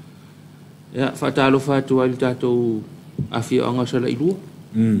ya fa Talofa tu al tato afia anga sala ilu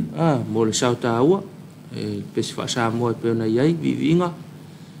mo le sa ta wa pes fa Samoa pe na yai vivinga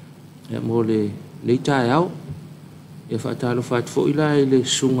ya mo le ta yao ya fa Talofa fo ila le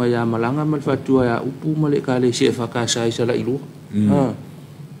sunga ya malanga mal fa tu ya upu male ka le se fa ka sai sala ilu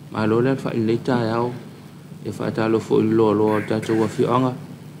ma lo le fa le ta yao e fa Talofa lo tato wa fianga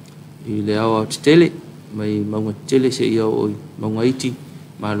I le awa tele mai maunga tele se ia o maunga iti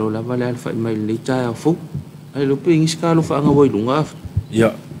ma lo la vale alfa mai le ta fo ai lo pe ngiska lo fa nga wai lunga ya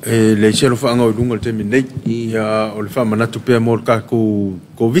le se lo fa nga wai lunga te minei ya o le fa manatu pe mo ka ko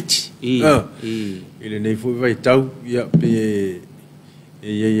covid ile nei fo vai tau ya pe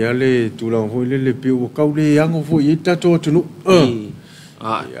ya le tu la ho le pe o ka le yang fo I tato tunu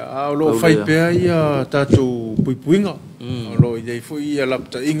ya lo fai pe ia tato puipuinga lo I foi ia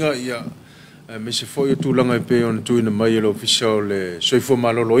lapta inga ia me se foi tu langa pe on tu ina mai lo official le soi fo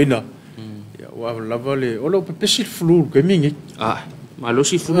malo loina ya wa lava le o lo pe sil flur ke mingi malo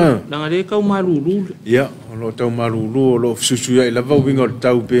si flur langa le ka malulu ya lo tau malulu lo susu ia lava winga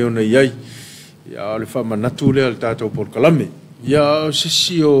tau pe on ia ya le fa manatu le al tato por kalame ya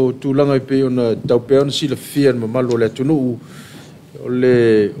si o tu langa pe on tau pe on si le fian malo le tunu o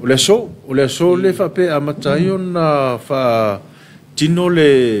le so le fa pe amatai ona fa tino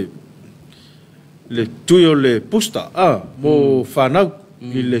le tuyo le pusta mo fa nau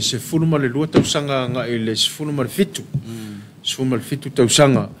I le se fuluma le lua tausanga nga I le se fuluma le fitu suma le fitu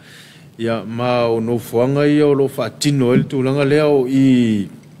tausanga ya ma o no fuanga ia o lo fa tino el tulanga leo I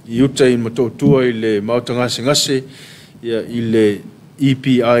uta I matotua I le mautanga ngase ya I le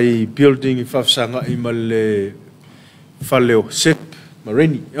EPI building I fafsanga I ma le faleo sep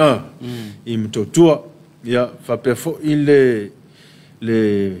Mareni I matotua ya fa pe fo I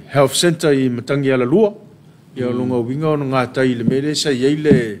le health center I matangi ala lua ya longa winga o nga tai le mele sa ye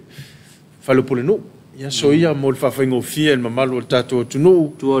le falo poleno ya so ia mo fa fa ngofia ma malo tato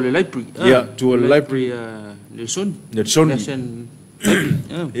tunu tu le library ya tu le library le son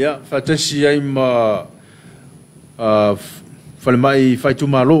ya fa tasi ai ma fa mai fa tu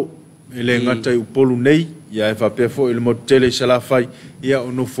malo ele ngata u polu nei ya fa pe fo il motel sala fai ya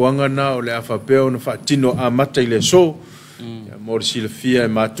ono fuanga na o le fa pe ono fa tino a mata ile so ya mo si le fia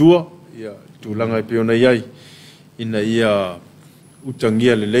matua ya tu langa pe ona yai ina ia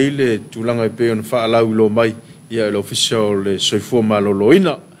utangia le leile tu langa pe ona fa ala ulo mai ya le official le soifo malo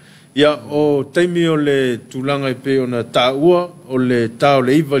loina ya o taimi o le tu langa pe ona taua o le tao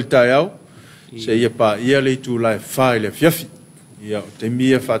le ival tao se ia pa ia le tu la fa le fiafi ya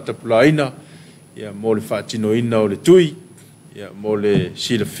taimi fa tapulaina ia mo le whaatinoina o le tui, ia mo le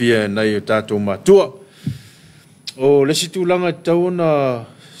silafia nei o tātou mātua. O le situlanga tauna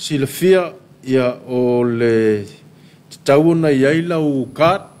silafia, ia o le tauna iai lau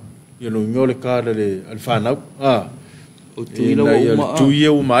kāt, ia no ngio le kāt le whanau. O tui lau o maa. Tui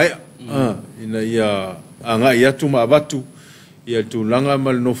au mai. Ina ia anga ia tu maabatu. Ia tu langa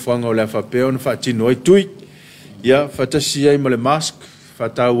mal no fanga o le whapea na whaatino ai tui. Ia whatasi ai ma le mask.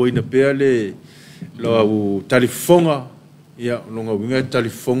 Whatau ai na pea le lo au talifonga. Ia longa winga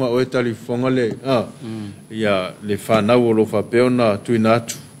talifonga o e talifonga le. Ia le whanau o lo whapea na tui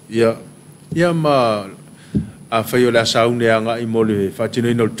natu. Ia ma a whai o le asaune anga i mo le whaatino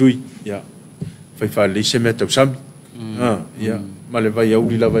ino le tui. Ia whai whalise mea tau sami. Ia ma le vai au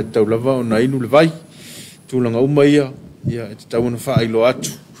li lava e tau lava o na inu le vai. Tūlanga uma ia. Ia e te tau na wha ailo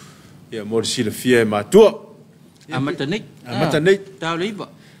atu. Ia mo le silafia e mātua. Amata nei. Amata nei. Tau leiva.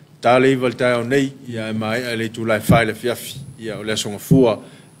 Tau leiva le tau nei. Ia e mai a le tu lai whai le fiafi. Ia o le asonga fua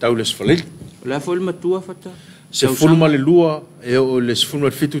tau le sfalili. O le afo le matua fata. Se fulma le lua e o le sfulma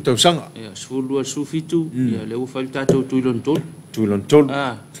le fitu tau sanga. Ia sfulua su fitu. Ia le ufa le tātou tuilon tolu. Tuilon tolu.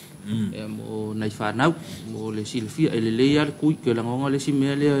 Ia mo nai whanau. Mo le silafia e le leia le kui. Ke langonga le si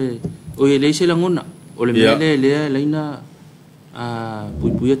mea lea. O e le se langona. O le mea lea leina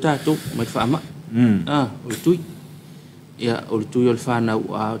puipuia tātou. Mai whaama. O le tui. Ia o le tui o le whanau.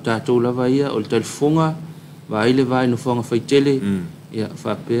 O tātou lava ia. O le talifonga. Vai le vai no whanga whaitele. Ia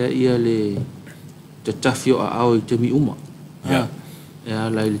whapea ia le tatawhio a ao i te mi uma. Ia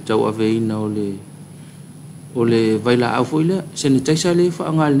lai le tau aveina o le vaila au fo ile. Sene taisa le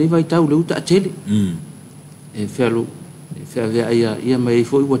whaangal nei vai tau leu ta tele. E whialo. E whiawea ia mai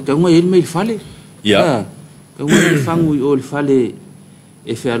fo i wataunga i me i whale. Ka ua le whangu i o le whale.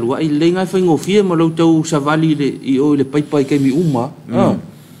 E whialo ai le ngai whaingo fia ma lau tau savali i o le paipai kei mi uma.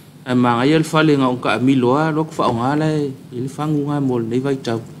 E manga ia le whale ngā onka a miloa loko whaongala i le whangu ngā mo nei vai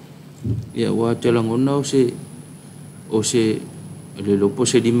tau. Ia ua te langona o se le lopo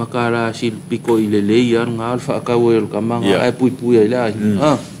se di makara si piko i le leia ngā alfa akau e o kamanga ai pui pui ai la.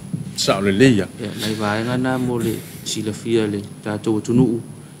 Sao le leia. Ia nei vaenga nā mo le silafia le tātou tunuu.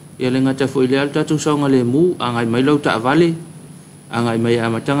 Ia le ngata fo i le al tātou saunga le mu angai mai lau ta avale. Angai mai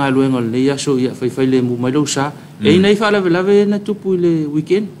amatanga luenga le nei aso ia whai le mu mai lau sa. E nei wha lave na tupu i le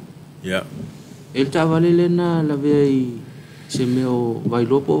weekend. El ta avale le na lave ai se meo vai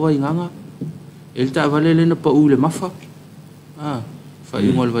lopo vai nganga. El ta avale le na pa u le mafa. Whai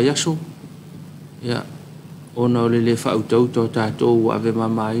ngol vai aso. Ia. Ona ole le wha utau tau tātou wa ave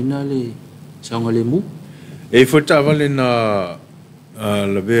mamaina le saunga le mu. E fo ta avale na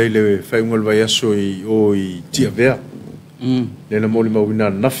lave ai le whai ngol vai aso i tia vea. Le na moli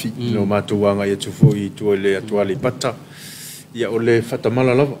mawina nafi. No mātuanga i atu fo i tua le atuale pata. Ia ole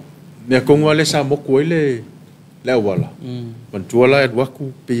whatamala lava. Mea kongua le sa moku ai le awala. Mantua la e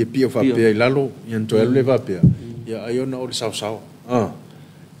waku pia whapea i lalo. Ian to elu le whapea. Ia aiona o le sao.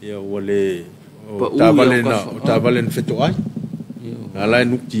 Ia ua le ta vale na feto ai. Nga lai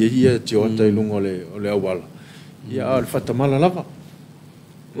nukti e hia ti o ata ilunga o le awala. Ia le whatamala lava.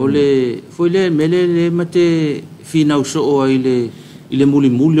 O le foi le mele le mate finau so o i le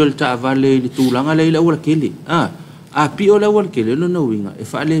muli o le ta vale i le tūlanga le i le awala kele. A pi o le awala kele no na winga. E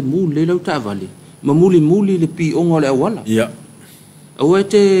wha le mu le lau ta vale. Ma muli le pi onga le awala. Au e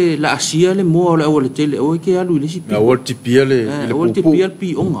te la asia le moa o le awala tele. Au e ke alu i le si pi. Awala ti pia le pupu. Awala ti pia le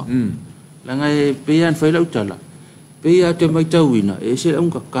pi onga. Langa e pea an whai lau tala. Pea te mai tauina. E se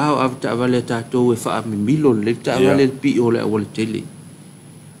unga kao av ta vale tātou e wha me milo le ta vale le pi o le awala tele.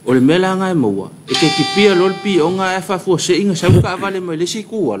 O le mela ngai maua. E ke ti pia lo le pi onga e wha fua se inga sau ka vale mai le si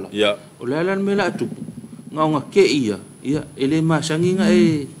kuala. O le alan mela atupu. Nga onga ke ia. Ia ele masangi nga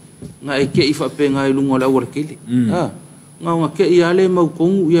e ke i whape nga e lunga le awala kele. Nga onga ke ia le mau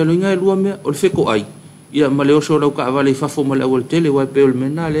kongu ia lo inga e lua mea o le wheko ai. Ia ma le oso lau ka avale i whafo ma le awala tele wai pe o le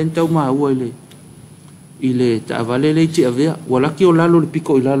mena le entau maa ua i le ta avale le iti avea. Walaki o lalo le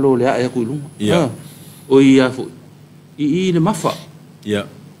piko i lalo le ae aku i lunga. O ia fo. I le mafa.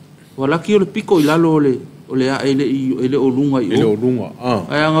 Walaki o le piko i lalo o le ae le o lunga i o. Ele o lunga.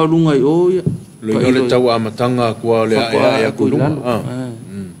 Ai anga o lunga i o ia. Lo le tau amatanga kua le ae aku i lunga.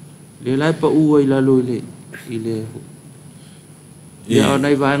 Le lai pa ua i lalo i le ia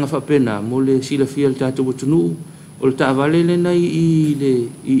nei vaenga whapena mo le silafia le tātou watunu o le taavale le nei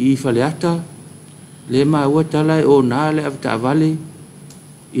i whaleata le maua tala o nā le av taavale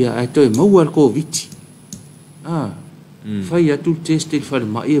ia ai toi maua al koviti whai atu teste i whale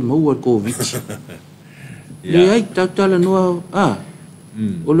mai e maua al koviti le ai tau tala noa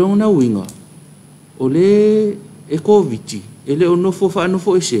o le ona uinga o le e koviti e le o nofo wha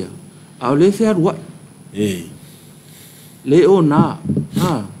nofo e sea au le fe arua le o na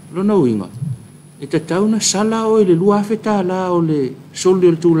lo na winga e te tauna sala o le lua feta la o le soli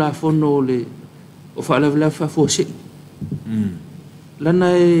o tu la fono o le o fa la fa fo se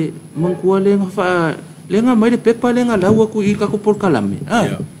lana e mangkua le nga fa le nga mai le pepa le nga laua ku i ka ko por kalame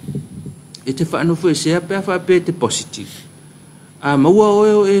e te fa no fo se pe fa pe te positive maua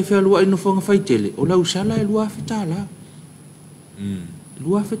o e fe lua ino fo nga fa tele o la usala e lua feta la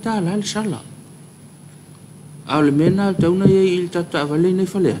lua feta la le sala au le mena tauna e il tata vale nei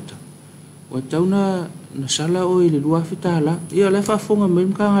faleata o tauna na sala o le lua fitala ia le fa fonga me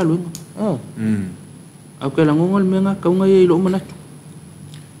ka ngalu au ke la ngol menga ka nga ye lo manatu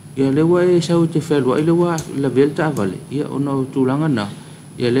ia le wa e sa o te felo ile wa la velta vale ia ono tulanga na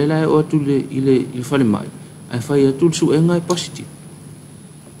ia le la o tu le ile il fale mai ai fa ia tu su enga positive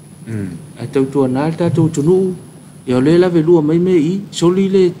ai tau tu na ta tu tunu ia le la velu mai me i soli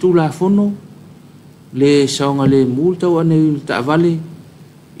le tu la fono le saunga le multa o ane ta vale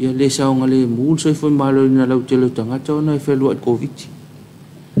ia le saunga le mul so foi malo na lau te tanga tona e felu at covid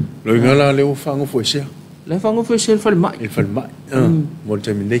lo ngala le o fango foi sia le fango foi sia fal mai mo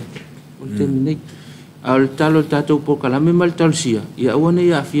terminate al talo tato por kala me mal talsia ia one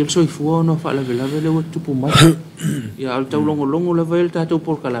ia fiel so fu no fa la vela vele o tupu mai ia al tau longo longo la vel tato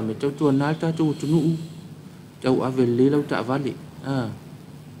por kala me tau tu na tato tu nu tau ave le lau ta vale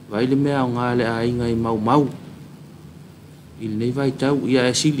vai le mea ngale a inga i mau il nei vai tau ia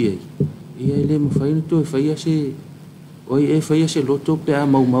e sili ia le mo fai no to fai se oi e fai se loto pe a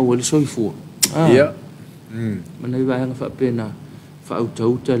mau le soifu ia mana i vai nga fa pena fa au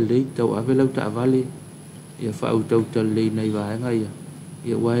tau ta le tau ave lau ta vale ia fa au tau ta le nei vai nga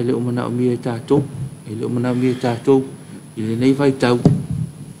ia wai le o mana o mi ta to le o mana mi ta to il nei vai tau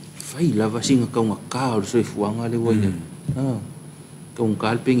fai la va singa ka nga ka o soifu nga le wai kong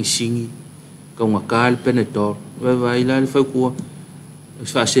kalping singi kong akal penetor vai la fa ku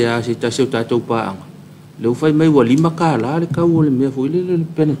fa se a se ta se ta to pa le fai mai wa lima ka la le ka o le me fo le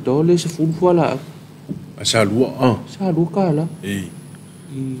penetor le se fu la a sa lu ka la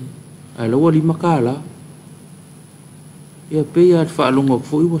a lo wa lima ka la ia pe ia fa longo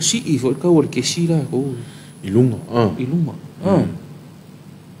fo i wa si i fo ka o ke si la ko ilunga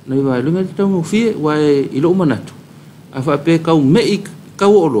nei vai lunga to mo fi wa i lo manatu a fa pe ka me i ka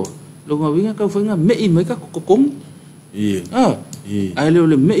o lo nga winga ka fanga me i mai ka kokong ai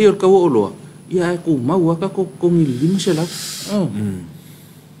le me i ka o lo ia ku mau ka kokong i lima se la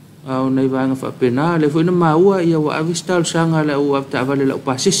au nei va nga fa pe na le foi na mau ia wa avistal sanga la o ta vale la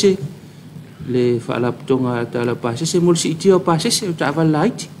pa sese le fa la tonga ta la pa sese mol si tio pa sese ta va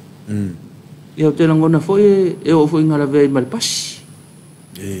light ia te ngona foi e o foi nga la ve mal pas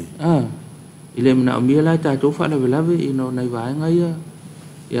ile mena o mia la ta to fa la velave ino nai va nga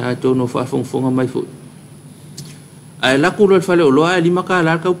ia to no fa fonga mai fo ai la ku lo fa le lo ai lima ka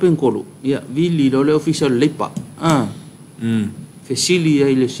la ka pen kolo ia vi li lo le official lepa fe sili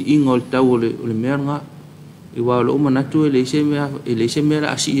ai le si ingol ta o le meranga i wa lo mana tu le se me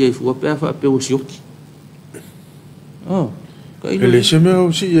la si e fu pa pe o sioki ka ile se me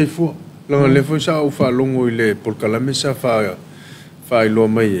o si e fu la le fo sa o fa longo ile por kala me sa fa fai lo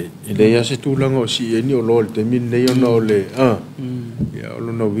mai e le ya se tu lango si e ni o lo te min nei no le ya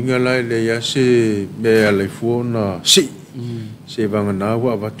lo no vinga la le ya se me ale fu na si se vanga na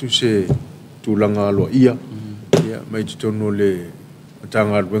wa va tu se tu langa lo ia ya mai tu no le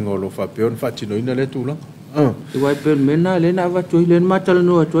tanga wengo lo fa pe on fa ti no ina le tu langa tu vai per mena le na va tu le matal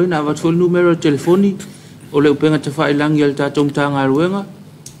no tu na va tu numero telefoni o le penga te fai lang yel ta tong tanga wenga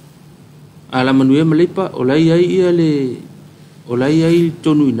ala manue malipa o lai ai ia le o lai ai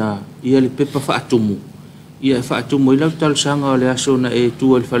tonu ina ia le pepa fa atumu ia fa atumu ila tal sanga le aso na e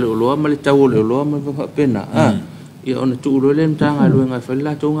tu al fale o loa ma le tau le loa ma fa pena ia ona tu lo le tanga luenga fa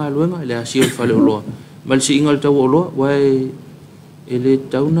la tonga luenga le asio fale o loa ma le singal tau o loa wai ele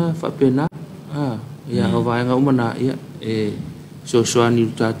tauna fa pena ia o vai nga umana ia e so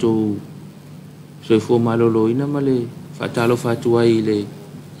soani tato so fo malo lo ina ma le fa talo fa tu ai le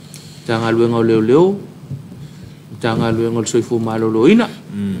tanga luenga o leo tanga luenga so fu malo lo ina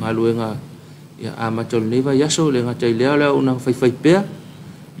ngaluenga ya amatol neva yaso le ngata ile ala una fai pe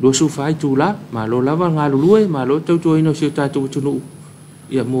lo su fai tu la malo lava ngalue malo tu ino si tatu tunu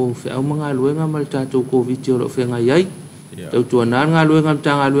ya mo fe au manga luenga mal tatu covid lo fe nga yai tu na ngaluenga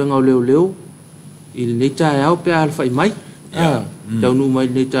tanga luenga o leo il neta ya pe al fai mai tau nu mai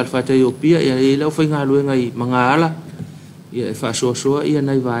neta al fata yo pia ya ile fai ngaluenga i manga ala ya fa so ia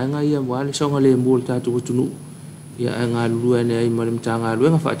nai va nga ia wale so ngale mul tatu tunu ia nga lua ne ai malim tanga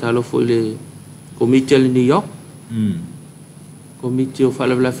lua nga fa talo fo le komite le New York komiti o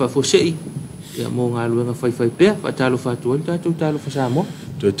whalawala whafosei. Ia mō ngā luenga whaiwhai pēr, Talofa atua, tātou Talofa Samoa.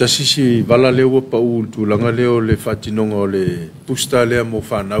 Toi tasisi wala leo wa pau tūlanga leo le whatinonga o le pusta lea mō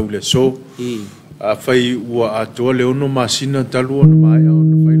whanau le so. A whai ua atoa le ono masina talua na mai o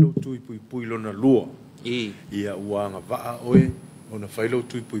na whailo tui pui pui lona lua. Ia ua anga waa oe, o na whailo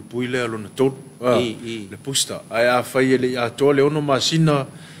tui pui pui lea lona tolu. Le pusta. Ai a whai ele atoa le ono masina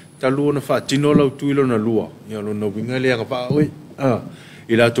talua na whatino lau tui lona lua. Ia lona winga le anga waa oe.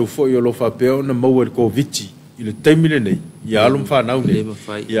 I la tau fo i o lo whapeo na maua le koviti. I le taimile nei. Ia alum whanau nei.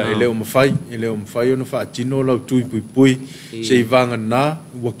 Ia e leo mawhai. E leo mawhai o na whatino lau tui pui pui. Se i vanga nā,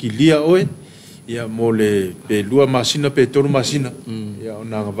 wakilia oe. Ia mo le pe lua masina pe tonu masina. Ia o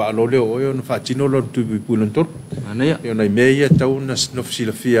nga walo leo oe o na whatino lau tui pui pui lon tonu. Ia o na i mea ia tau na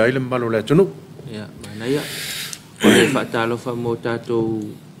nofisila fia ai le malo le atonu. Ia, mana ia. O le whatalofa mo tātou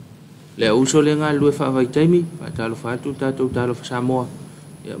le uso le ngā lue whawai taimi. Whatalofa atu tātou Talofa Samoa.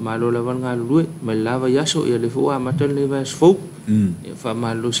 Ia malo lawan ngā lue, mai lava yaso, ia le fua matal le vai sfou. Ia wha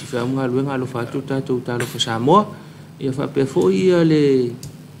malo si wha ngā lue ngā lo whatu tātou Talofa Samoa. Ia wha pe fo ia le...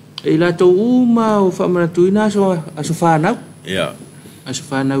 E la tau uma o wha manatuina aso whanau. Aso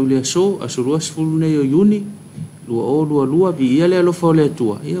whanau le aso, aso rua sifuru nei o Iuni. Lua o, lua, vi ia le alofa o le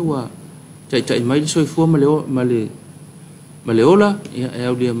atua. Ia wa, tai mai le soifua ma le ola, ia e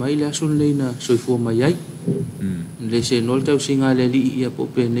au lia mai le aso nei na soifua mai ai. Le se nol tau singa le li ia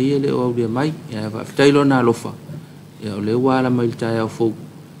pope nei le o au lia mai, ia wa ftailo na alofa. Ia o le wala mai le tai au fau.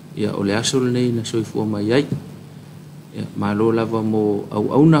 Ia o le aso nei na soifua mai ai. Ia malo lava mo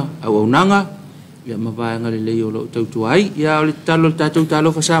au aunanga. Ia mawaianga le lei o lo tautua ai. Ia o le tātou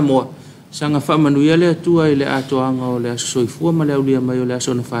Talofa Samoa. Sanga whamanuia le atua i le atoanga o le aso soifua ma le au lia mai o le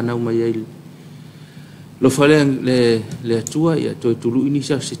aso na whanau mai ai. Lo fale le atua ia toi tulu ini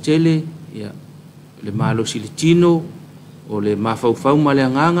sa se tele. Ia le malo si le tino. O le mawhauwhau ma le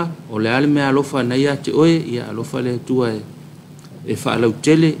anganga. O le ale mea alofa na ia te oe. Ia alofa le atua e whaalau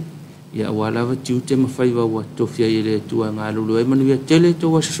tele. Ia walawa tiu te mawhaiwa wa tofia i le tua ngā lulu e manuia tele tō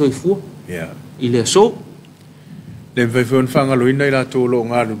wasa soifua. I le aso. Le mwhaiwhaiwan whangaloina i la tō lo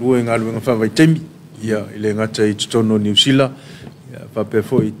ngā lulu e ngā lulu ngā whawai temi. Ia i le ngata i tono New Zealand. Ia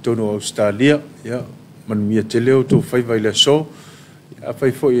whapefo i tono Australia. Ia manuia tele o tō whaiwa i le aso. Ia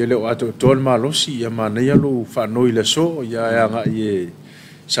whaifo i le o ato tōl malosi. Ia mānei alu whanau i le aso. Ia e anga i e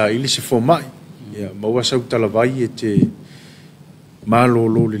sa ili se fomai. Ia mawasau talawai e te... malo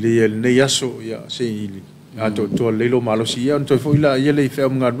lo le nei aso ya se ili ato to le lo malo si ya to foi la ia le fe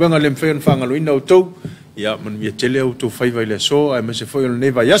nga nga le fe fanga lo ina to ya man mi tele auto fai vai le so ai me se foi le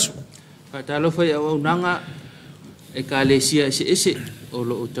vai aso Talofa ya o nanga e ka le sia ese o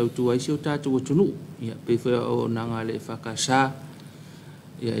lo tau ai si o tatu tunu ya pe foi o nanga le fakasa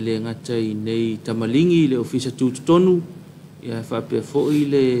ya le ngata i nei tamalingi le ofisa tu tonu ya fa pe foi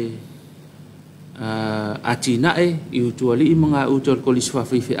le atinae i utuali i mga utol kolis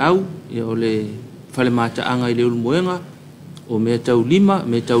whawhiwhi au i o le whale mata anga i le ulumuenga o mea tau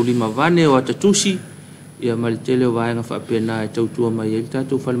lima vane o atatusi i a malitele o vaenga whapena e tautua mai e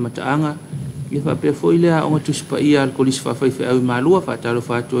tātou whale mata anga i whapea fo i lea o ngatusi pa ia al kolis whawhiwhi au i malua whatalo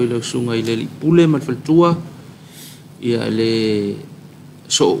whatua i le sunga i le pule malwhaltua i a le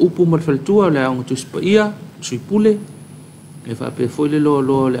so upu malwhaltua le o ngatusi pa ia sui pule e fa pe foi le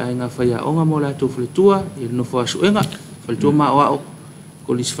lo le ainga faia onga mo la to fletua e no fo asuenga fletua ma o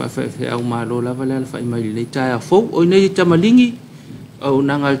ko lis fa au ma lo la vale fa mai le ta fo o nei tamalingi au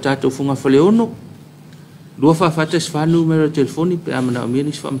nanga ta to funga faleono lo fa tes fa numero telefoni pe amana mi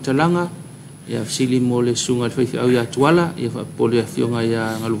ni fa mtalanga ya sili mo le sunga fa au ya tuala ya fa pole fionga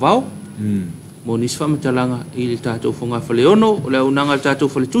ya ngalvao mo ni fa mtalanga i ta to funga faleono o le nanga ta to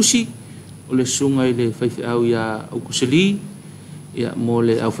fletusi o le sunga i le fa au ya au kuseli ia mo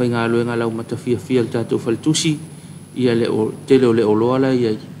le au whainga aluenga lau matawhia fia le tātou whalitusi ia le o tele o le oloala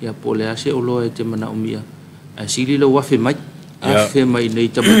ia po le ase oloa e te mana umia a sili lau wafe mai afe mai nei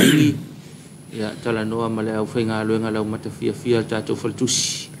tamalingi ia tala noa ma le au whainga aluenga lau matawhia fia le tātou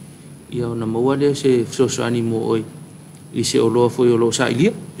whalitusi ia o na maua lea se fsosoani mo oi i se oloa foi oloa sa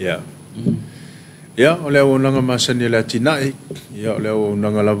ilia ia o lea o nanga masani le atinae ia o lea o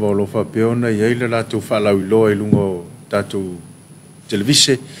nanga lava o lo whapeona ia i le lātou whalau iloa i lungo tātou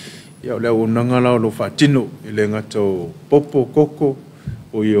televise ia o lea o nanga lao lo whatino i le ngata o popo koko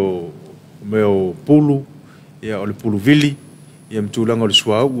o i o meo pulu ia o le pulu vili ia mtulanga o le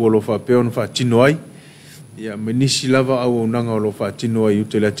suau o lo whapeo no whatino ai ia menisi lava au o nanga o lo whatino ai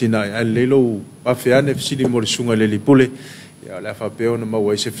ute latina ai leilo whawheane fsili mo le sunga le lipule ia o lea whapeo na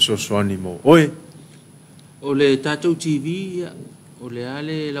maua ise fisosoani mo oe o le tātou TV ia o le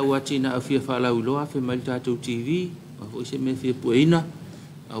ale lau atina a fia whalau iloa fe mai tātou TV Ho se me fia puina.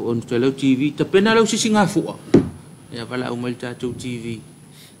 Au on tele TV ta pena lau sisinga fua. Ya pala o mal tatou TV.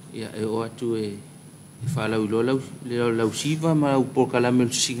 Ya e o atu e fa lau lau siva ma o por kala mel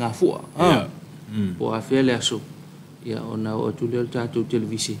sisinga fua. Po a fele aso. Ya ona o atu le tatou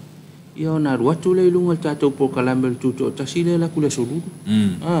televisi. Ya ona ruatu le lunga tatou por kala mel tuto tasile la kule solu.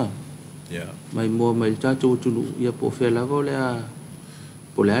 Mai mo mai tatou tulu ya po fela vole a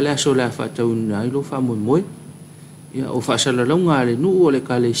po le ala so la fa tau na ilo fa mo mo. Ya o fa sala longa le nu o le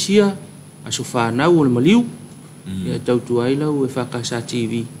kalesia aso fa na o le maliu ya tau tu ai lau EFKS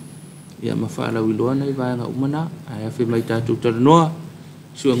TV ya ma fa lau ilo na va nga umana ai fa mai tatu tar noa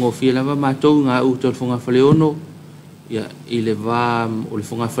su ngo fi la ma to nga u tor fonga faleono ya ile va o le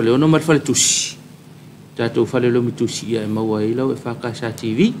fonga faleono ma fa le tusi tatu fa le lo mi tusi ya ma wa ilo EFKS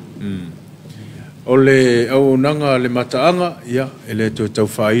TV o le au nanga le mataanga ya ele to tau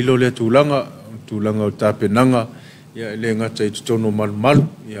fa ilo le tulanga o tapenanga ya le ngata i tono mal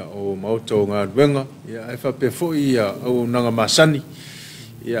ya o mauto nga wenga ya fa pe foi ya o nanga masani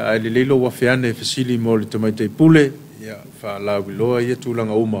ya le lelo wa feane fasili mo le tomaite pule ya fa la wiloa ya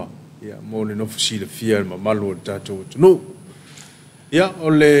tulanga uma ya mo le no fasile fia ma malo tato no ya o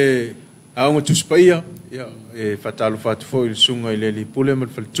le a ngo tu spaia ya e fatalo fat foi sunga ile li pule mal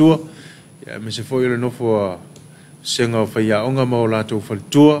faltua ya me se foi le no fo senga fa ya onga mo la to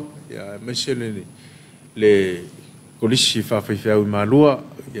faltua ya me se le kolisi fa au malua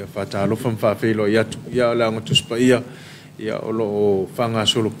ya fa Talofa fa lo ya ya la ngo tu spaia ya o fanga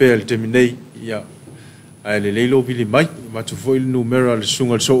solo pel terminei ya ale lelo vili mai ma tu foi numero le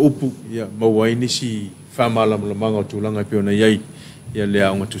sunga so upu ya ma waini si fa malam la manga tu langa pe ona yai ya le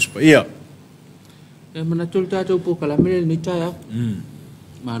ngo tu spaia e mana tul tatou po kalamele ni taia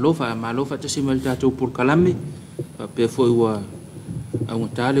malofa te simal tatou por kalame fa pe foi wa au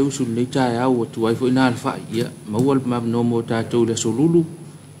tale usul nei taia o tu ai foi na alfa ya ma wal ma no mo tatou le solulu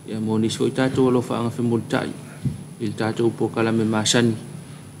ya mo ni foi tatou lo fa nga fe multai il tatou po kalame masani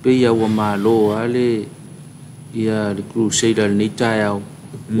pe ya wa malo ale ya le crusader nei taia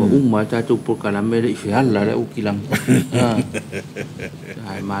wa umma tatou po kalame le fe alla le ukilang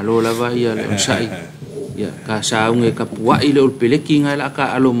ai malo la va ya le sai ya ka saunge ka puai le peleki ngai la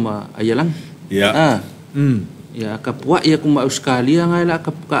ka aloma ayalang ya ka puai ya kuma auskalia ngai la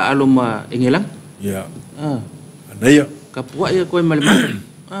ka aloma engelang anaya ka puai ya ko malma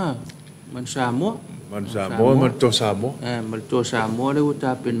man Samoa man to Samoa le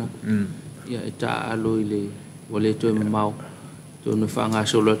uta pena ya ita alo ile wale to mau to no fanga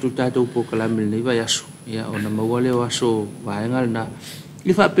solo tu tatou po kalamil nei va yaso ya ona mawale waso vaengal na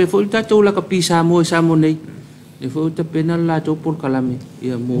le fa pe fo tatou la ka pisa mo nei le fo ta pena la to por kalame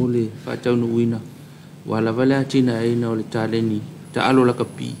ya mo le fa tau no wina wala vale atina ai no le taleni ta alo la ka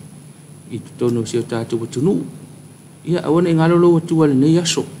pi i to no se tatou tunu ya awon engalo lo tu wal nei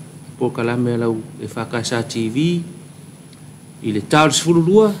yaso por kalame la EFKS TV ile tals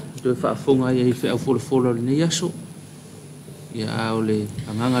fulua do fa fonga ya i fa folo nei yaso ya ole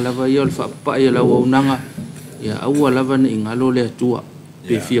anganga lava ya fa pa ya la unanga ya awa lava ni ngalo le tua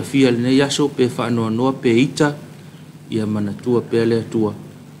pe fia le yaso pe fa no pe ita ya mana tua pe le tua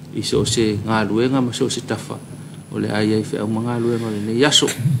iso se ngaluenga ma so se tafa ole ai fa ngaluenga le yaso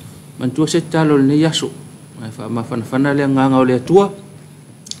man tua se talo le yaso ai fa ma fana le nganga le tua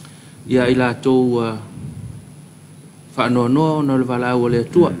ya ila to fa no le vala ole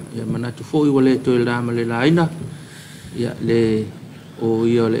tua ya mana tu foi ole to le rama le laina ya le o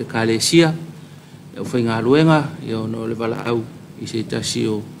yo le kalesia ya foi ngaluenga yo no le vala au ise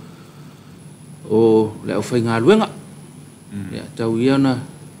tasio o le foi ngaluenga ya tau iana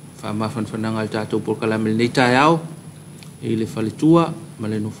fa ma fananga tatou por kalamel nei taiao ile falitua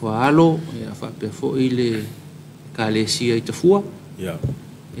male no faalo ya fa pe fo ile kalesia itafua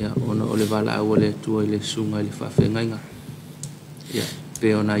ya ona ole vala au le tu ile sunga ile fa fengainga ya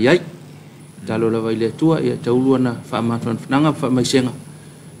pe ona yai talo la vai le tua ya tauluana fa ma fananga fa mai senga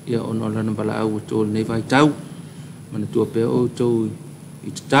ya ona la na bala au to nei vai tau mana tua pe o to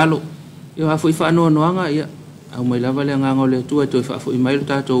i talo ya fa foi fa no anga ya au mai lava le nganga le tua to fa foi mai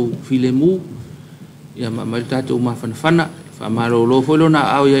tato filemu ya ma mai tato ma fana fa ma lo foi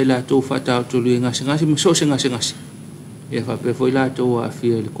lona au ya la to fa ta to lu ngasi so ngasi ya fa pe foi la to a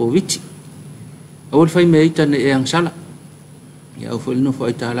fi le covid au fa mai tane e ang sala ya foi no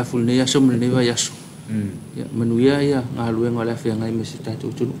foi ta la ful ne ya som ne va ya so ya manuia ya ngalu ngala fi ngai me tato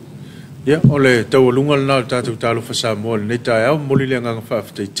tu ya ole tau lungal na tato Talofa Samoa ne ta mo le nganga fa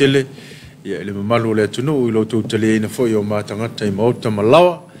fa tele ya le malu le tunu i lo tu tele ina foi o matanga tai mauta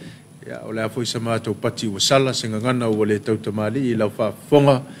malawa ya ole foi sama to pati wasala singa ngana o le tau tamali i la fa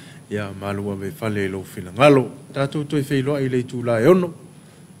fonga ia malua me fale lo fina ngalo tatou toi feilo i le tula e ono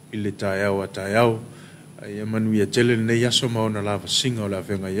i le taeao a taeao ia manu ia tele nei aso maona lava singa o la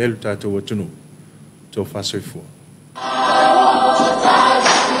venga i elu tatou atunu tō whasoifua.